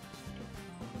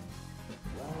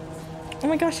 Oh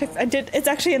my gosh, I did. It's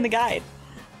actually in the guide.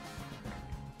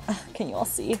 Can you all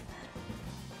see?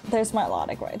 There's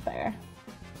Milotic right there.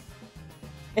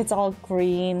 It's all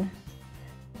green.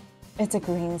 It's a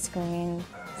green screen.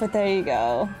 But there you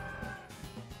go.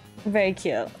 Very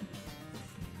cute.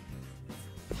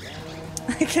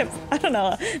 I don't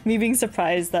know, me being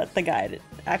surprised that the guide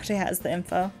actually has the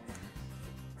info.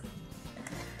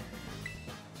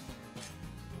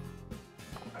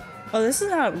 Oh, this is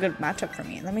not a good matchup for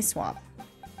me. Let me swap.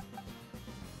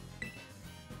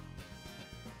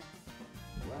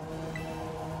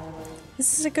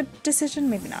 This is a good decision,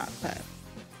 maybe not, but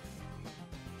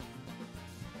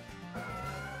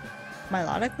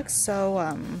Milotic looks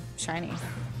so shiny.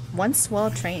 Once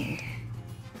well trained.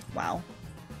 Wow.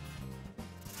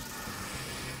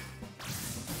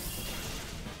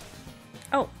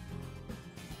 Oh.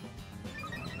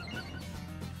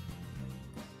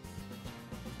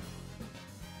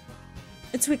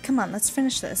 It's weak. Come on, let's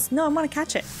finish this. No, I want to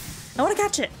catch it. I want to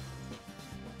catch it.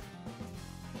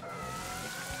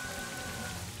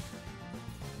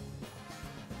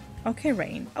 Okay,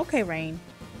 Rain. Okay, Rain.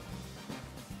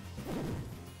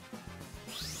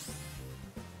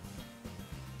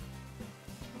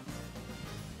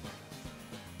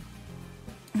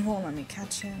 It won't let me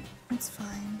catch it. It's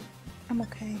fine. I'm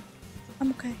okay. I'm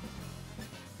okay.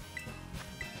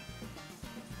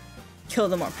 Kill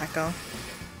the Morpeko.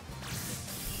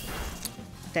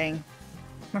 Dang.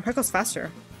 Morpeko's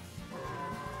faster.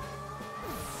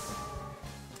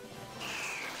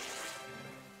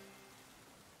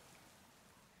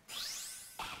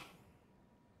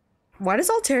 Why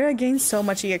does Altaria gain so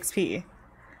much EXP?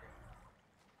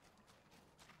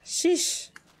 Sheesh.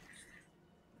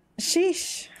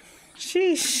 Sheesh.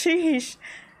 Sheesh. Sheesh.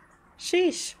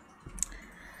 Sheesh.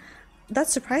 That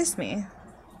surprised me.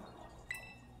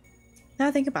 Now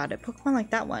I think about it, Pokemon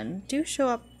like that one do show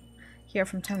up here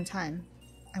from time to time.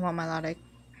 I want Milotic.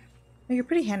 Well, you're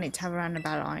pretty handy to have around in a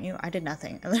battle, aren't you? I did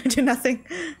nothing. I literally did nothing.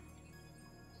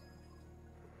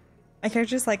 My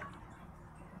character's like...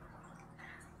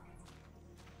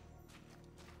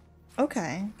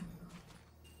 Okay.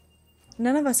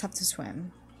 None of us have to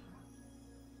swim.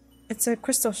 It's a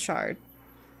crystal shard.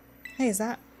 Hey, is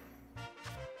that...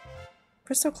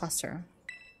 Crystal cluster.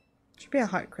 Should be a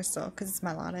heart crystal, because it's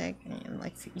Milotic, and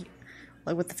like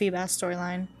with the Feebas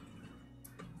storyline.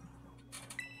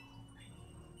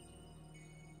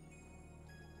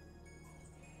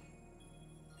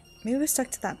 Maybe we stuck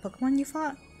to that Pokemon you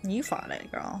fought? You fought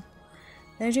it, girl.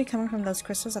 The energy coming from those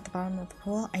crystals at the bottom of the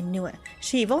pool, I knew it.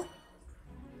 She evil?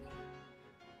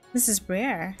 This is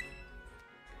Briere.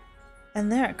 And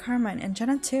there, Carmine and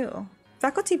Jenna too.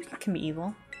 Faculty can be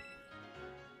evil.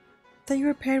 Thought you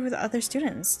were paired with other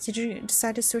students. Did you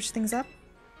decide to switch things up?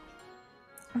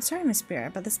 I'm sorry, Miss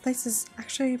Briere, but this place is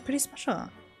actually pretty special.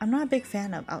 I'm not a big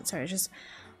fan of outsiders just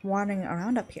wandering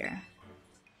around up here.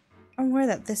 I'm aware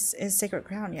that this is sacred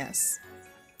ground, yes.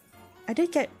 I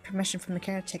did get permission from the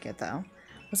caretaker, though.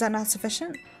 Was that not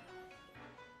sufficient?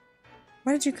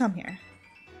 Why did you come here?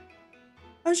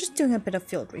 I was just doing a bit of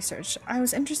field research. I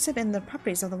was interested in the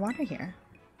properties of the water here.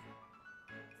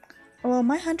 Well,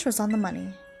 my hunch was on the money.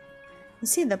 You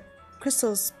see, the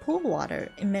crystal's pool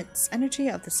water emits energy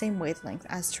of the same wavelength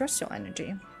as terrestrial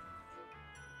energy.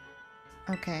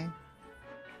 Okay.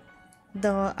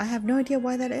 Though I have no idea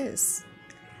why that is.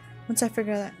 Once I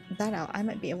figure that out, I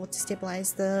might be able to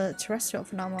stabilize the terrestrial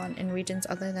phenomenon in regions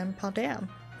other than Paldea.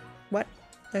 What?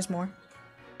 There's more.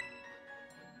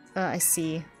 I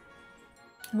see.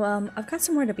 Well, I've got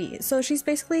somewhere to be. So she's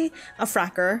basically a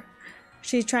fracker.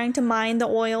 She's trying to mine the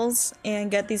oils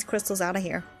and get these crystals out of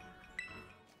here.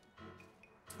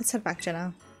 Let's head back,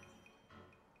 Jenna.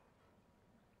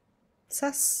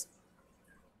 Sus.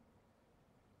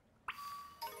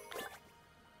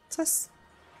 Sus.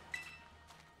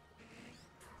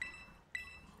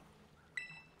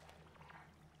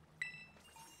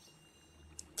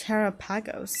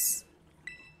 Terrapagos.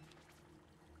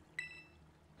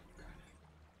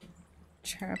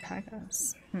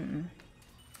 Terrapagos.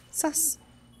 Sus.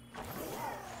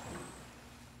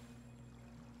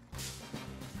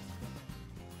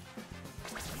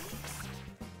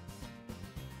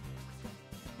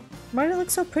 Why did it look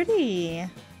so pretty?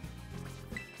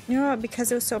 You know what?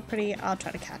 Because it was so pretty, I'll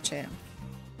try to catch it.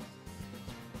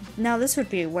 Now this would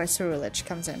be where Ceruledge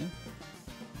comes in.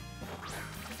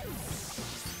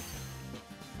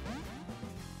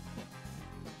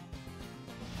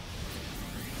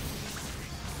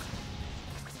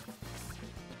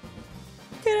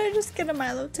 Can I just get a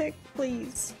Milotic,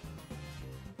 please?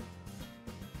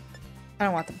 I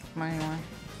don't want the Pokemon anymore.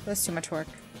 That's too much work.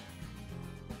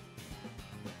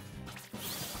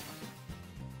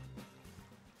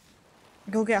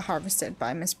 Go get harvested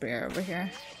by Miss Briere over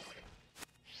here.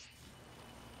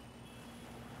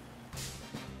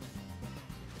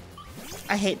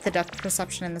 I hate the depth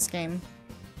perception in this game.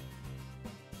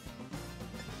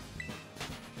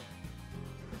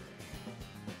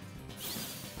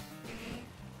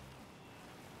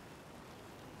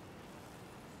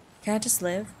 Can I just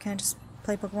live? Can I just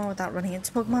play Pokemon without running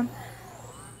into Pokemon?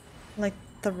 Like,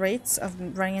 the rates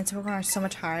of running into Pokemon are so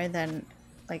much higher than,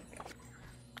 like,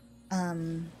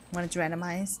 when it's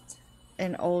randomized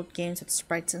in old games with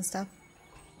sprites and stuff.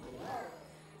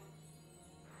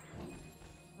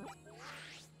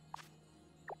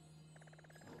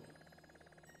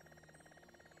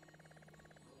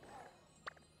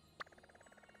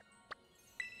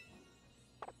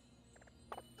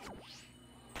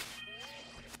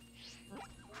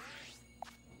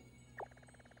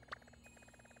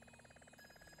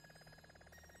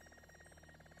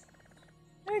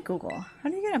 Google, how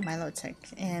do you get a Milotic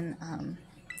in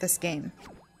this game?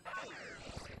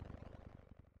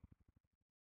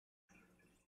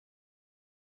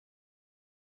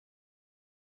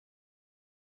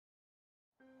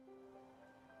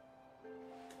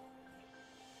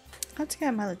 How to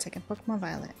get a Milotic in Pokemon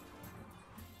Violet?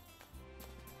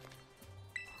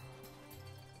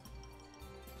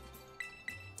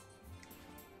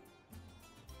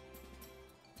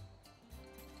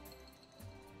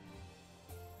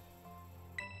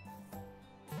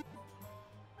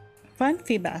 Find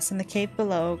Feebas in the cave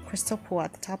below Crystal Pool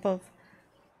at the top of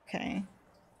the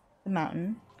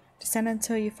mountain. Descend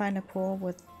until you find a pool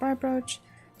with Barbroach.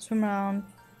 Swim around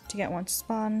to get one to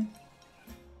spawn.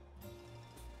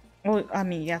 Well, I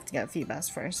mean, you have to get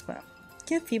Feebas first, but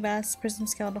get Feebas, Prism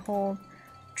Scale to hold.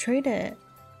 Trade it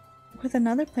with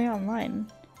another player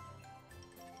online.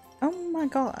 Oh my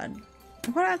god.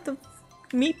 Why do I have to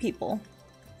meet people?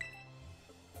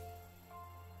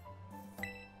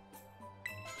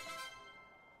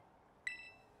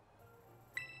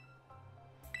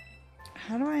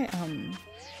 How do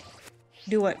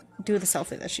I, do the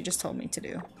selfie that she just told me to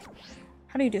do?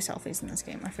 How do you do selfies in this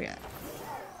game? I forget.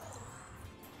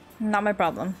 Not my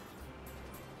problem.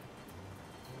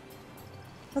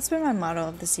 That's been my motto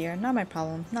of this year. Not my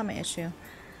problem. Not my issue.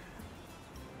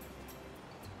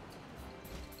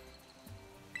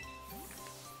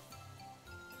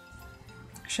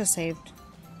 Should've saved.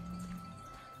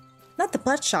 Not the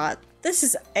Bloodshot. This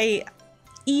is a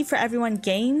E for everyone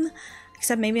game.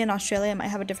 Except maybe in Australia it might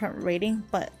have a different rating,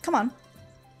 but come on.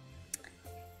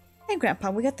 Hey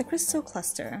Grandpa, we got the Crystal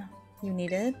Cluster you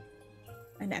needed.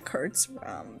 My neck hurts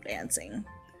from dancing.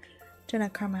 Jenna,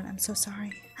 Carmine, I'm so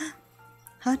sorry.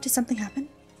 Huh? Did something happen?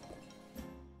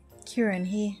 Kieran,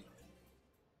 he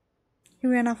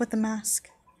ran off with the mask.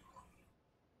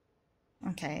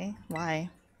 Okay, why?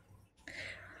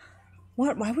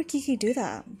 What? Why would Kiki do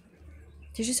that?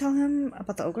 Did you tell him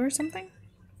about the ogre or something?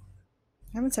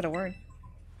 I haven't said a word.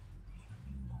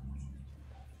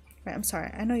 Right, I'm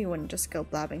sorry. I know you wouldn't just go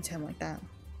blabbing to him like that.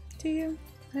 Do you?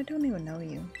 I don't even know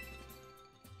you.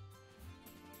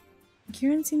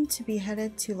 Kieran seemed to be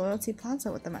headed to Loyalty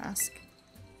Plaza with the mask.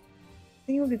 I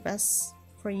think it would be best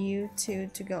for you two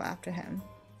to go after him.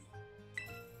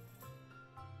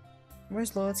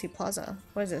 Where's Loyalty Plaza?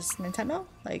 What is this? Nintendo?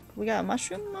 Like, we got a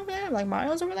mushroom over there? Like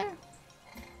Mario's over there?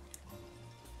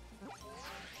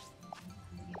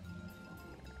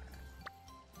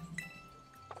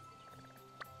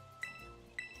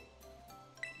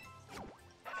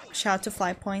 Shout out to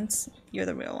Fly Points. You're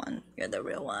the real one. You're the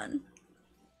real one.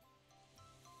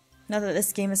 Now that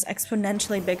this game is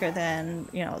exponentially bigger than,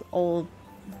 you know, old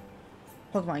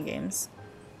Pokemon games.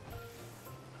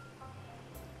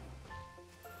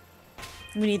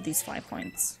 We need these 5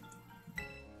 points.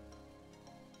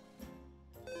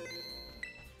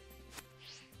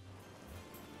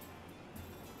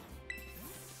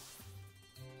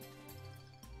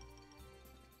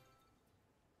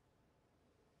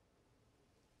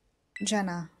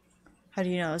 Jenna, how do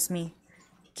you know it's me?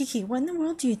 Kiki, what in the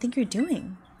world do you think you're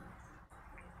doing?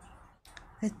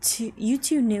 You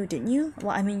two knew, didn't you?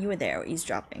 Well, I mean, you were there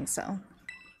eavesdropping, so.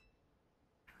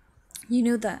 You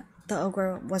knew that the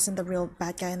ogre wasn't the real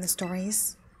bad guy in the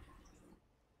stories.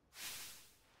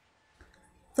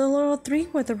 The little three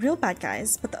were the real bad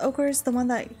guys, but the ogre is the one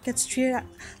that gets treated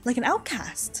like an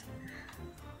outcast.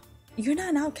 You're not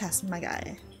an outcast, my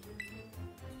guy.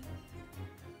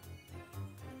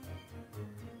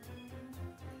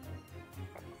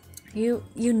 You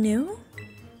knew?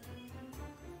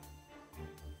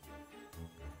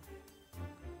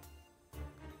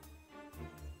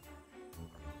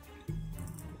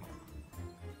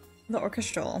 The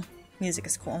orchestral music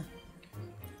is cool.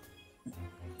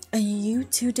 And you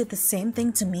two did the same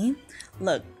thing to me?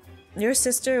 Look, your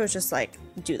sister was just like,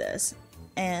 do this.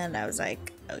 And I was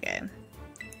like, okay.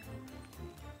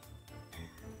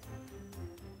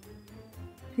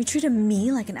 You treated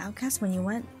me like an outcast when you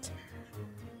went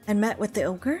and met with the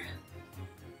ogre?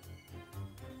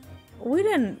 We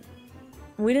didn't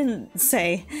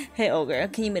say, hey ogre,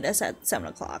 can you meet us at 7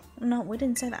 o'clock? No, we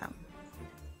didn't say that.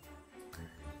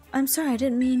 I'm sorry, I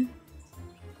didn't mean...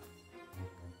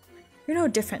 You're no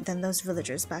different than those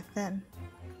villagers back then.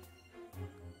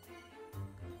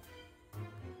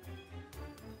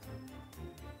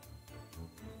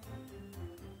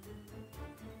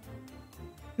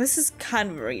 This is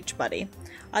kind of a reach, buddy.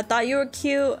 I thought you were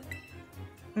cute.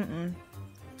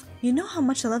 You know how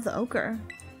much I love the ogre.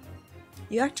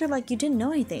 You acted like you didn't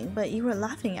know anything, but you were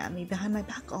laughing at me behind my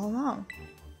back all along.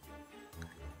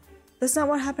 That's not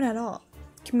what happened at all.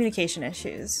 Communication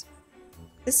issues.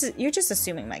 You're just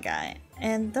assuming, my guy,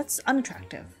 and that's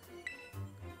unattractive.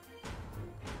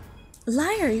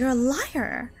 Liar, you're a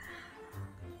liar.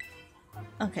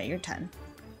 Okay, you're 10.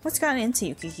 What's gotten into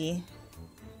you, Kiki?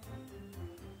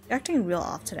 You're acting real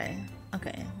off today.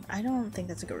 Okay, I don't think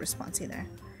that's a good response either.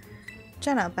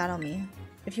 Jenna, battle me.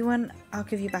 If you win, I'll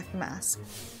give you back the mask.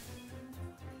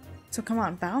 So come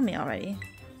on, battle me already.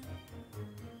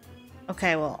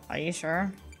 Okay, well, are you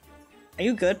sure? Are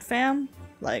you good, fam?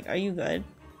 Like, are you good?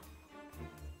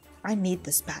 I need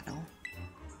this battle.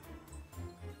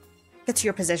 Get to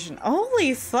your position.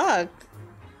 Holy fuck!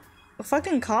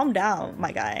 Fucking calm down,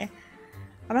 my guy.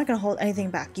 I'm not gonna hold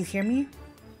anything back, you hear me?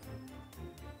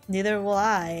 Neither will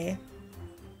I.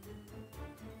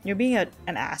 You're being an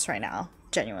ass right now,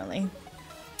 genuinely.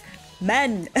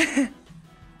 Men!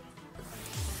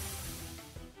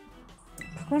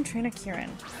 Pokemon Trainer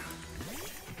Kieran.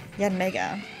 Yeah,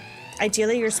 Mega.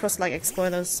 Ideally, you're supposed to like explore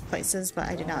those places, but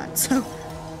I did not, so...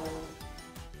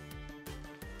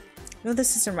 No,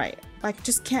 this isn't right. I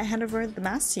just can't hand over the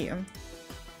mask to you.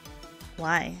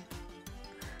 Why?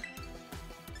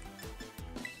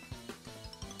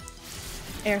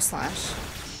 Air Slash.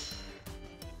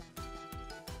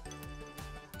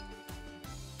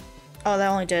 Oh, that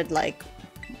only did like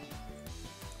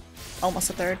almost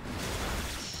a third.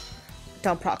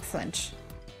 Don't proc flinch.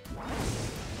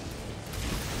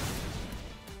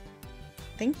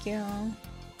 Thank you.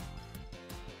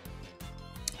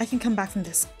 I can come back from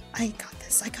this. I got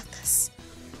this. I got this.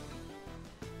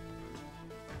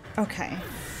 Okay.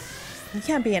 You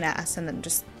can't be an ass and then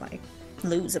just like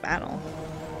lose a battle.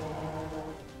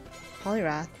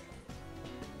 Poliwrath.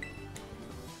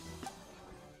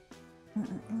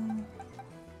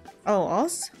 Oh,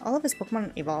 all of his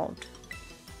Pokemon evolved.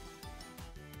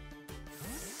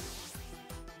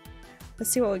 Let's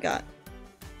see what we got.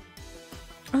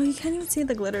 Oh, you can't even see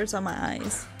the glitters on my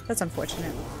eyes. That's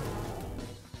unfortunate.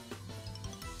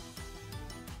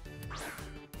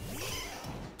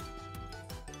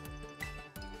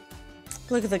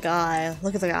 Look at the guy.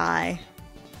 Look at the guy.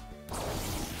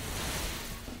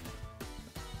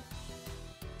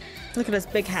 Look at his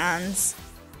big hands.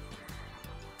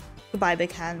 Goodbye,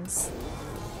 big hands.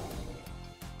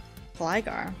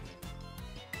 Gligar.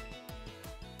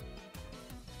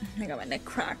 I got my neck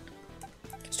cracked.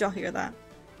 Did y'all hear that?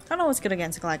 I don't know what's good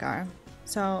against Gligar.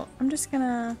 So I'm just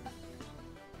gonna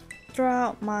throw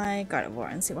out my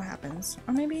Gardevoir and see what happens.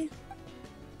 Or maybe...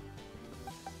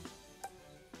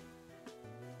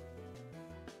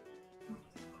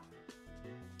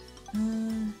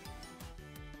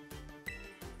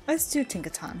 let's do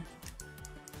Tinkaton.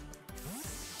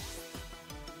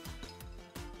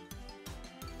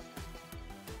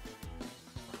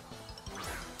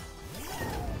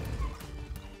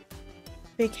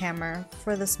 Big hammer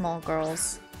for the small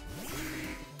girls.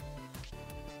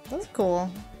 That's cool.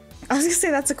 I was gonna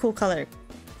say that's a cool color,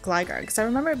 Gligar, because I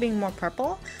remember it being more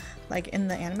purple, like in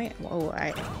the anime. Oh,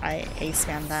 I ace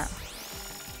spammed that.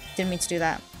 Didn't mean to do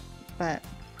that, but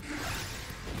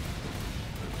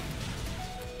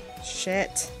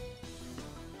shit.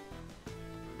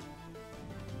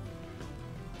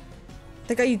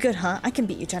 They got you good, huh? I can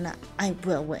beat you, Jenna. I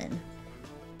will win.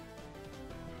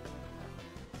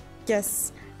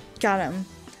 Yes, got him.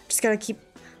 Just gotta keep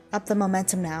up the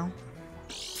momentum now.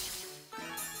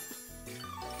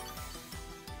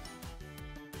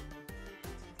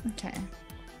 Okay.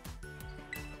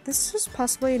 This was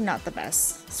possibly not the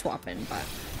best swap-in, but...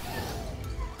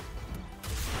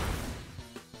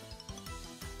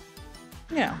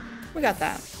 you know, we got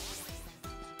that.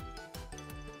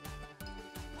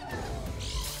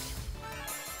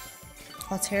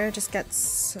 Altair just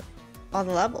gets all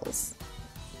the levels.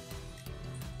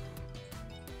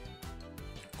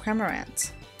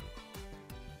 Cramorant.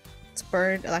 It's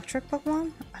bird electric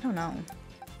Pokemon? I don't know.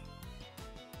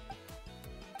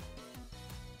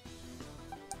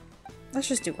 Let's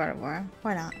just do Gardevoir.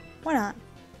 Why not? Why not?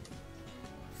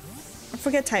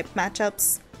 Forget type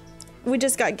matchups. We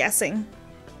just got guessing.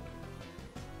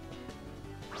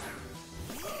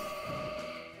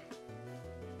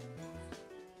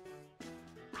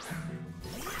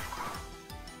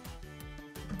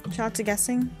 Shout out to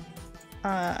guessing.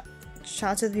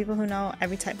 Shout out to the people who know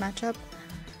every type matchup.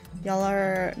 Y'all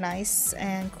are nice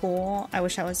and cool. I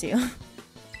wish I was you.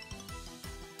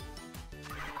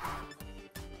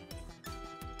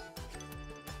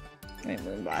 Let me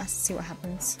Moonblast, see what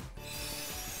happens.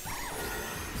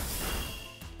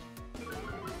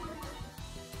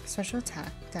 Special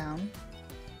attack down.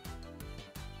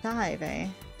 Dive, eh?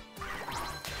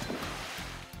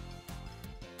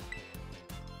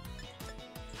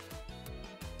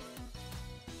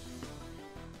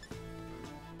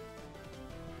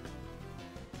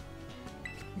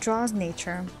 Draws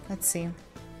nature. Let's see.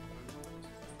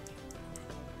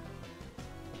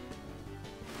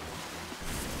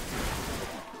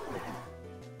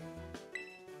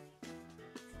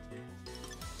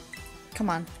 Come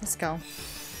on, let's go.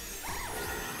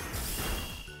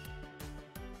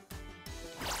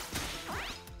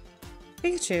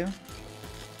 Pikachu.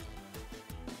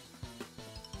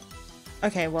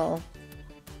 Okay, well,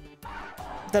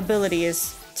 the ability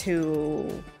is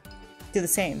to do the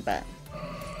same, but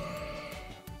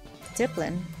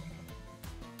Diplin.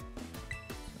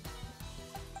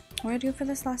 What did I do for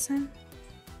this last time?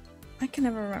 I can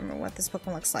never remember what this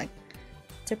Pokemon looks like.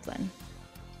 Diplin.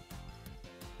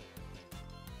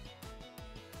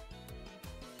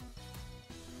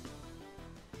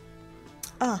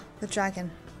 Ah, the dragon.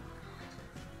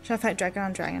 Should I fight dragon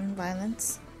on dragon?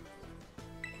 Violence.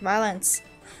 Violence.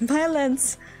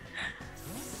 Violence!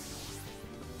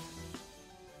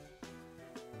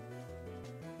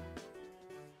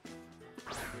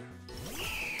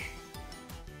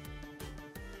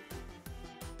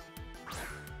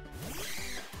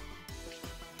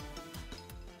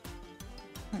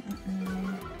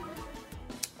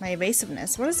 My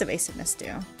evasiveness. What does evasiveness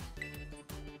do?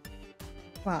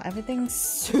 Wow, everything's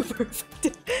super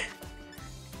effective.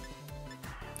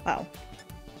 Wow.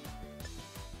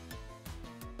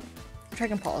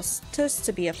 Dragon Pulse, just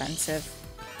to be offensive.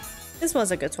 This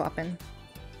was a good swap-in.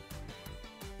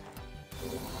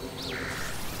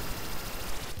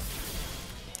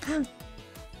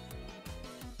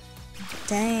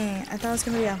 Dang, I thought it was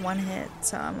gonna be a one hit,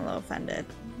 so I'm a little offended.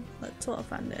 A little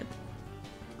offended.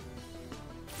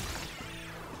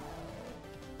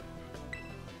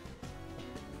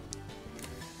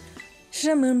 Should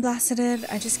have moonblasted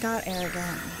it. I just got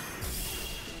arrogant.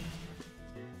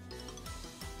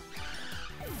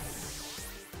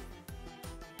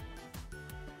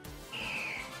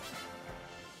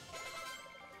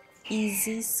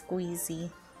 Easy squeezy.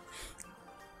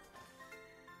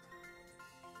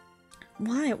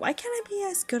 Why? Why can't I be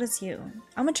as good as you?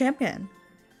 I'm a champion.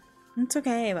 It's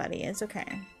okay, buddy. It's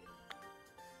okay.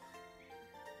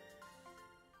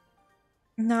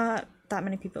 Not that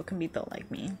many people can be built like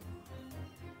me.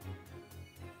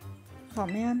 Oh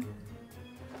man.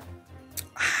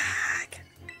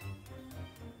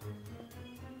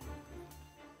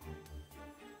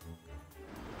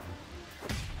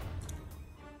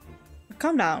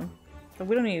 Calm down.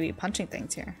 We don't need to be punching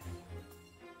things here.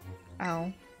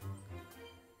 Ow.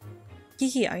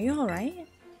 Kiki, are you alright?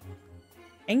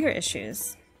 Anger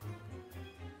issues.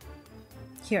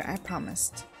 Here, I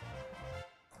promised.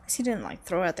 At least he didn't like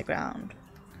throw it at the ground.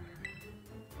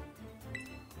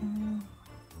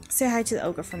 Say hi to the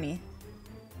ogre for me.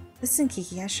 Listen,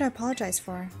 Kiki, I should apologize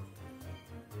for her.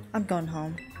 I'm going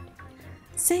home.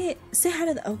 Say hi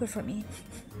to the ogre for me.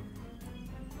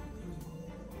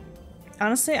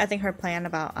 Honestly, I think her plan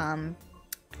about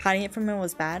hiding it from him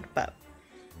was bad, but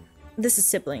this is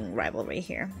sibling rivalry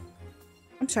here.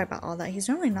 I'm sorry about all that. He's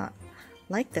normally not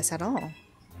like this at all.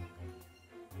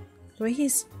 The way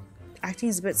he's acting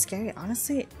is a bit scary.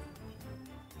 Honestly,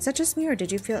 is that just me or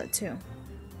did you feel it too?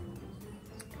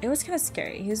 It was kind of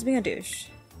scary. He was being a douche.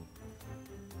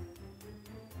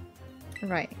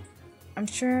 Right. I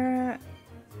sure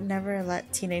never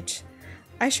let teenage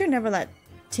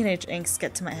angst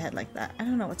get to my head like that. I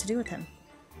don't know what to do with him.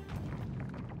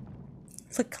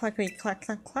 Click, clackety, clack,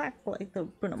 clack, clack, like the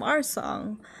Bruno Mars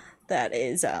song that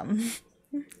is,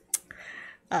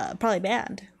 probably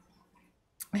banned.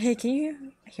 Hey, can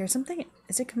you hear something?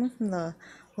 Is it coming from the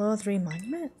Level 3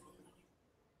 monument?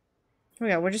 Oh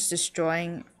yeah, we're just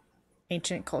destroying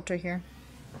ancient culture here.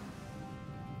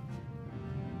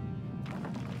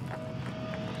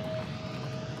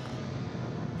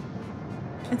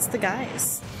 It's the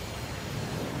guys.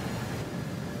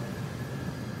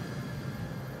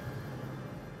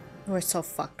 We're so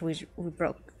fucked. We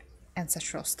broke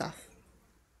ancestral stuff.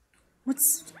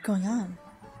 What's going on?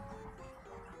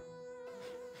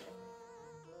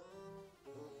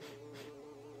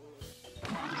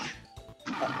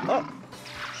 Oh.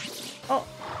 Oh.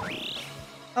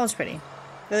 That was pretty.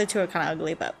 The other two are kind of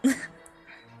ugly, but...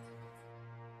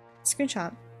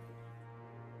 Screenshot.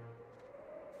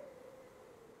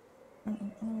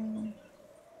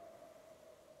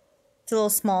 It's a little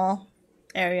small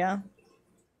area.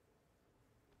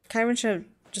 Kyron should have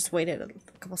just waited a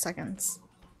couple seconds.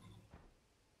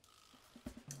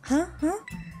 Huh?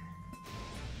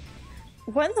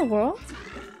 What in the world?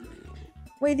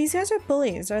 Wait, these guys are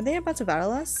bullies. Are they about to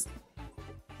battle us?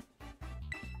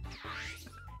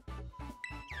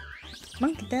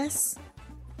 Monkey this.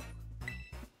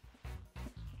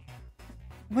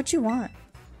 What you want?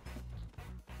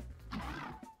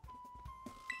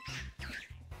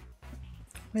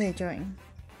 What are they doing?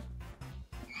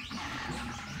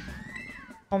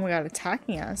 Oh my god,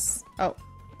 attacking us. Oh.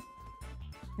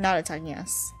 Not attacking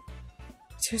us.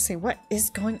 Seriously, what is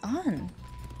going on?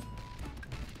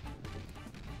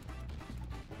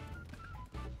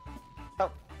 Oh.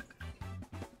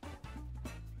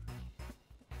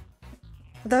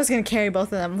 I thought I was gonna carry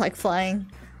both of them, like flying.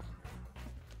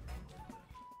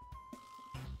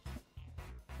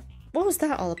 What was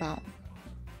that all about?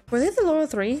 Were they the lower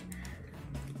three?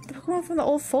 The Pokemon from the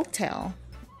old folktale.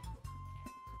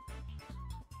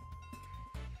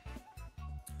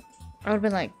 I would've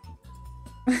been like,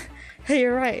 hey,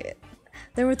 you're right.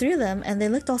 There were 3 of them, and they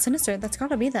looked all sinister. That's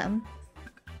gotta be them.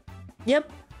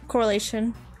 Yep,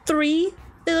 correlation. 3?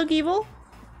 They look evil?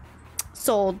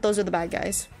 Sold. Those are the bad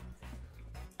guys.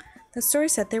 The story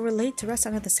said they were laid to rest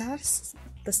under the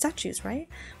statues, right?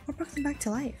 What brought them back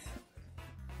to life?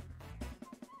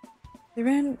 They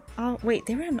ran... Oh, wait,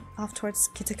 they ran off towards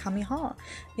Kitakami Hall.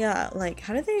 Yeah, like,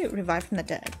 how did they revive from the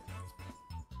dead?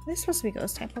 Are they supposed to be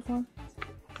ghost type Pokemon?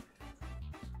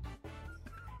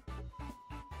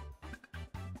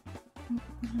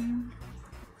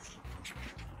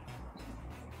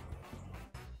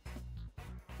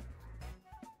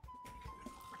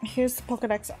 Here's the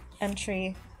Pokedex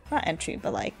entry. Not entry,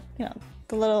 but like, you know,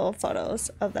 the little photos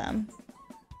of them.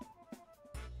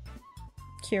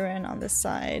 Kieran on this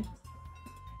side.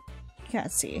 You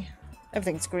can't see.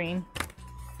 Everything's green.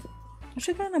 I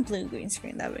should have gotten a blue green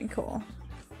screen. That would have been cool.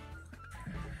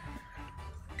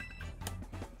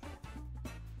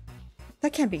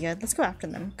 That can't be good. Let's go after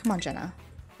them. Come on, Jenna.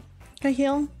 Can I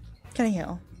heal? Can I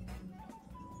heal?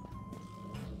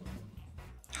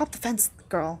 Hop the fence,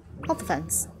 girl. Hop the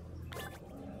fence.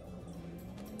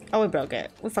 Oh, we broke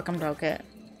it. We fucking broke it.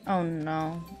 Oh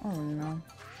no. Oh no.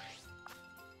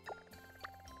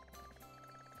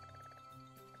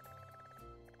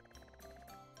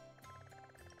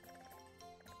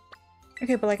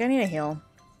 Okay, but like I need a heal.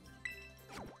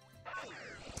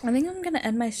 I think I'm gonna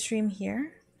end my stream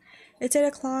here. It's 8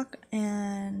 o'clock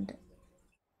and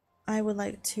I would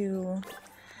like to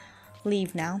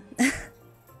leave now.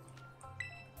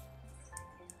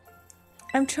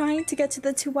 I'm trying to get to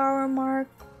the 2-hour mark,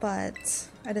 but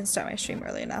I didn't start my stream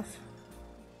early enough.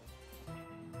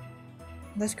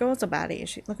 This girl's a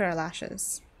baddie. Look at her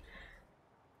lashes.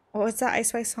 What was that Ice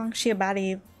Spice song? She a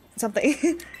baddie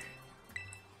something.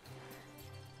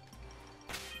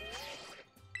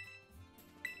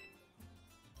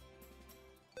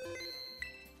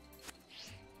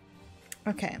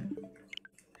 Okay.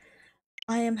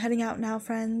 I am heading out now,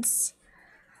 friends.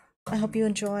 I hope you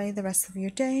enjoy the rest of your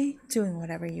day, doing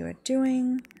whatever you are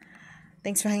doing.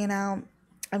 Thanks for hanging out.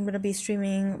 I'm going to be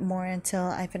streaming more until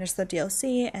I finish the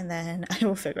DLC, and then I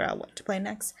will figure out what to play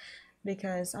next.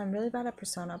 Because I'm really bad at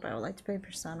Persona, but I would like to play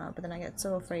Persona, but then I get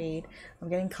so afraid I'm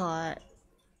getting caught.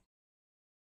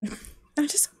 I'm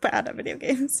just so bad at video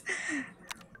games.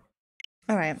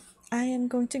 Alright, I am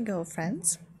going to go,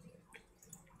 friends.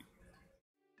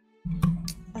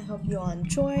 I hope you all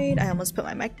enjoyed. I almost put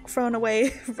my microphone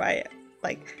away right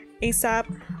like ASAP,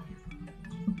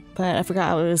 but I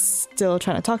forgot I was still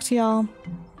trying to talk to y'all.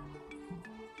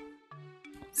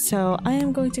 So I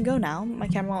am going to go now. My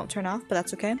camera won't turn off, but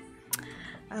that's okay.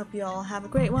 I hope you all have a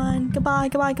great one. Goodbye,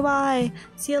 goodbye, goodbye.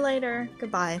 See you later.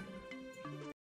 Goodbye.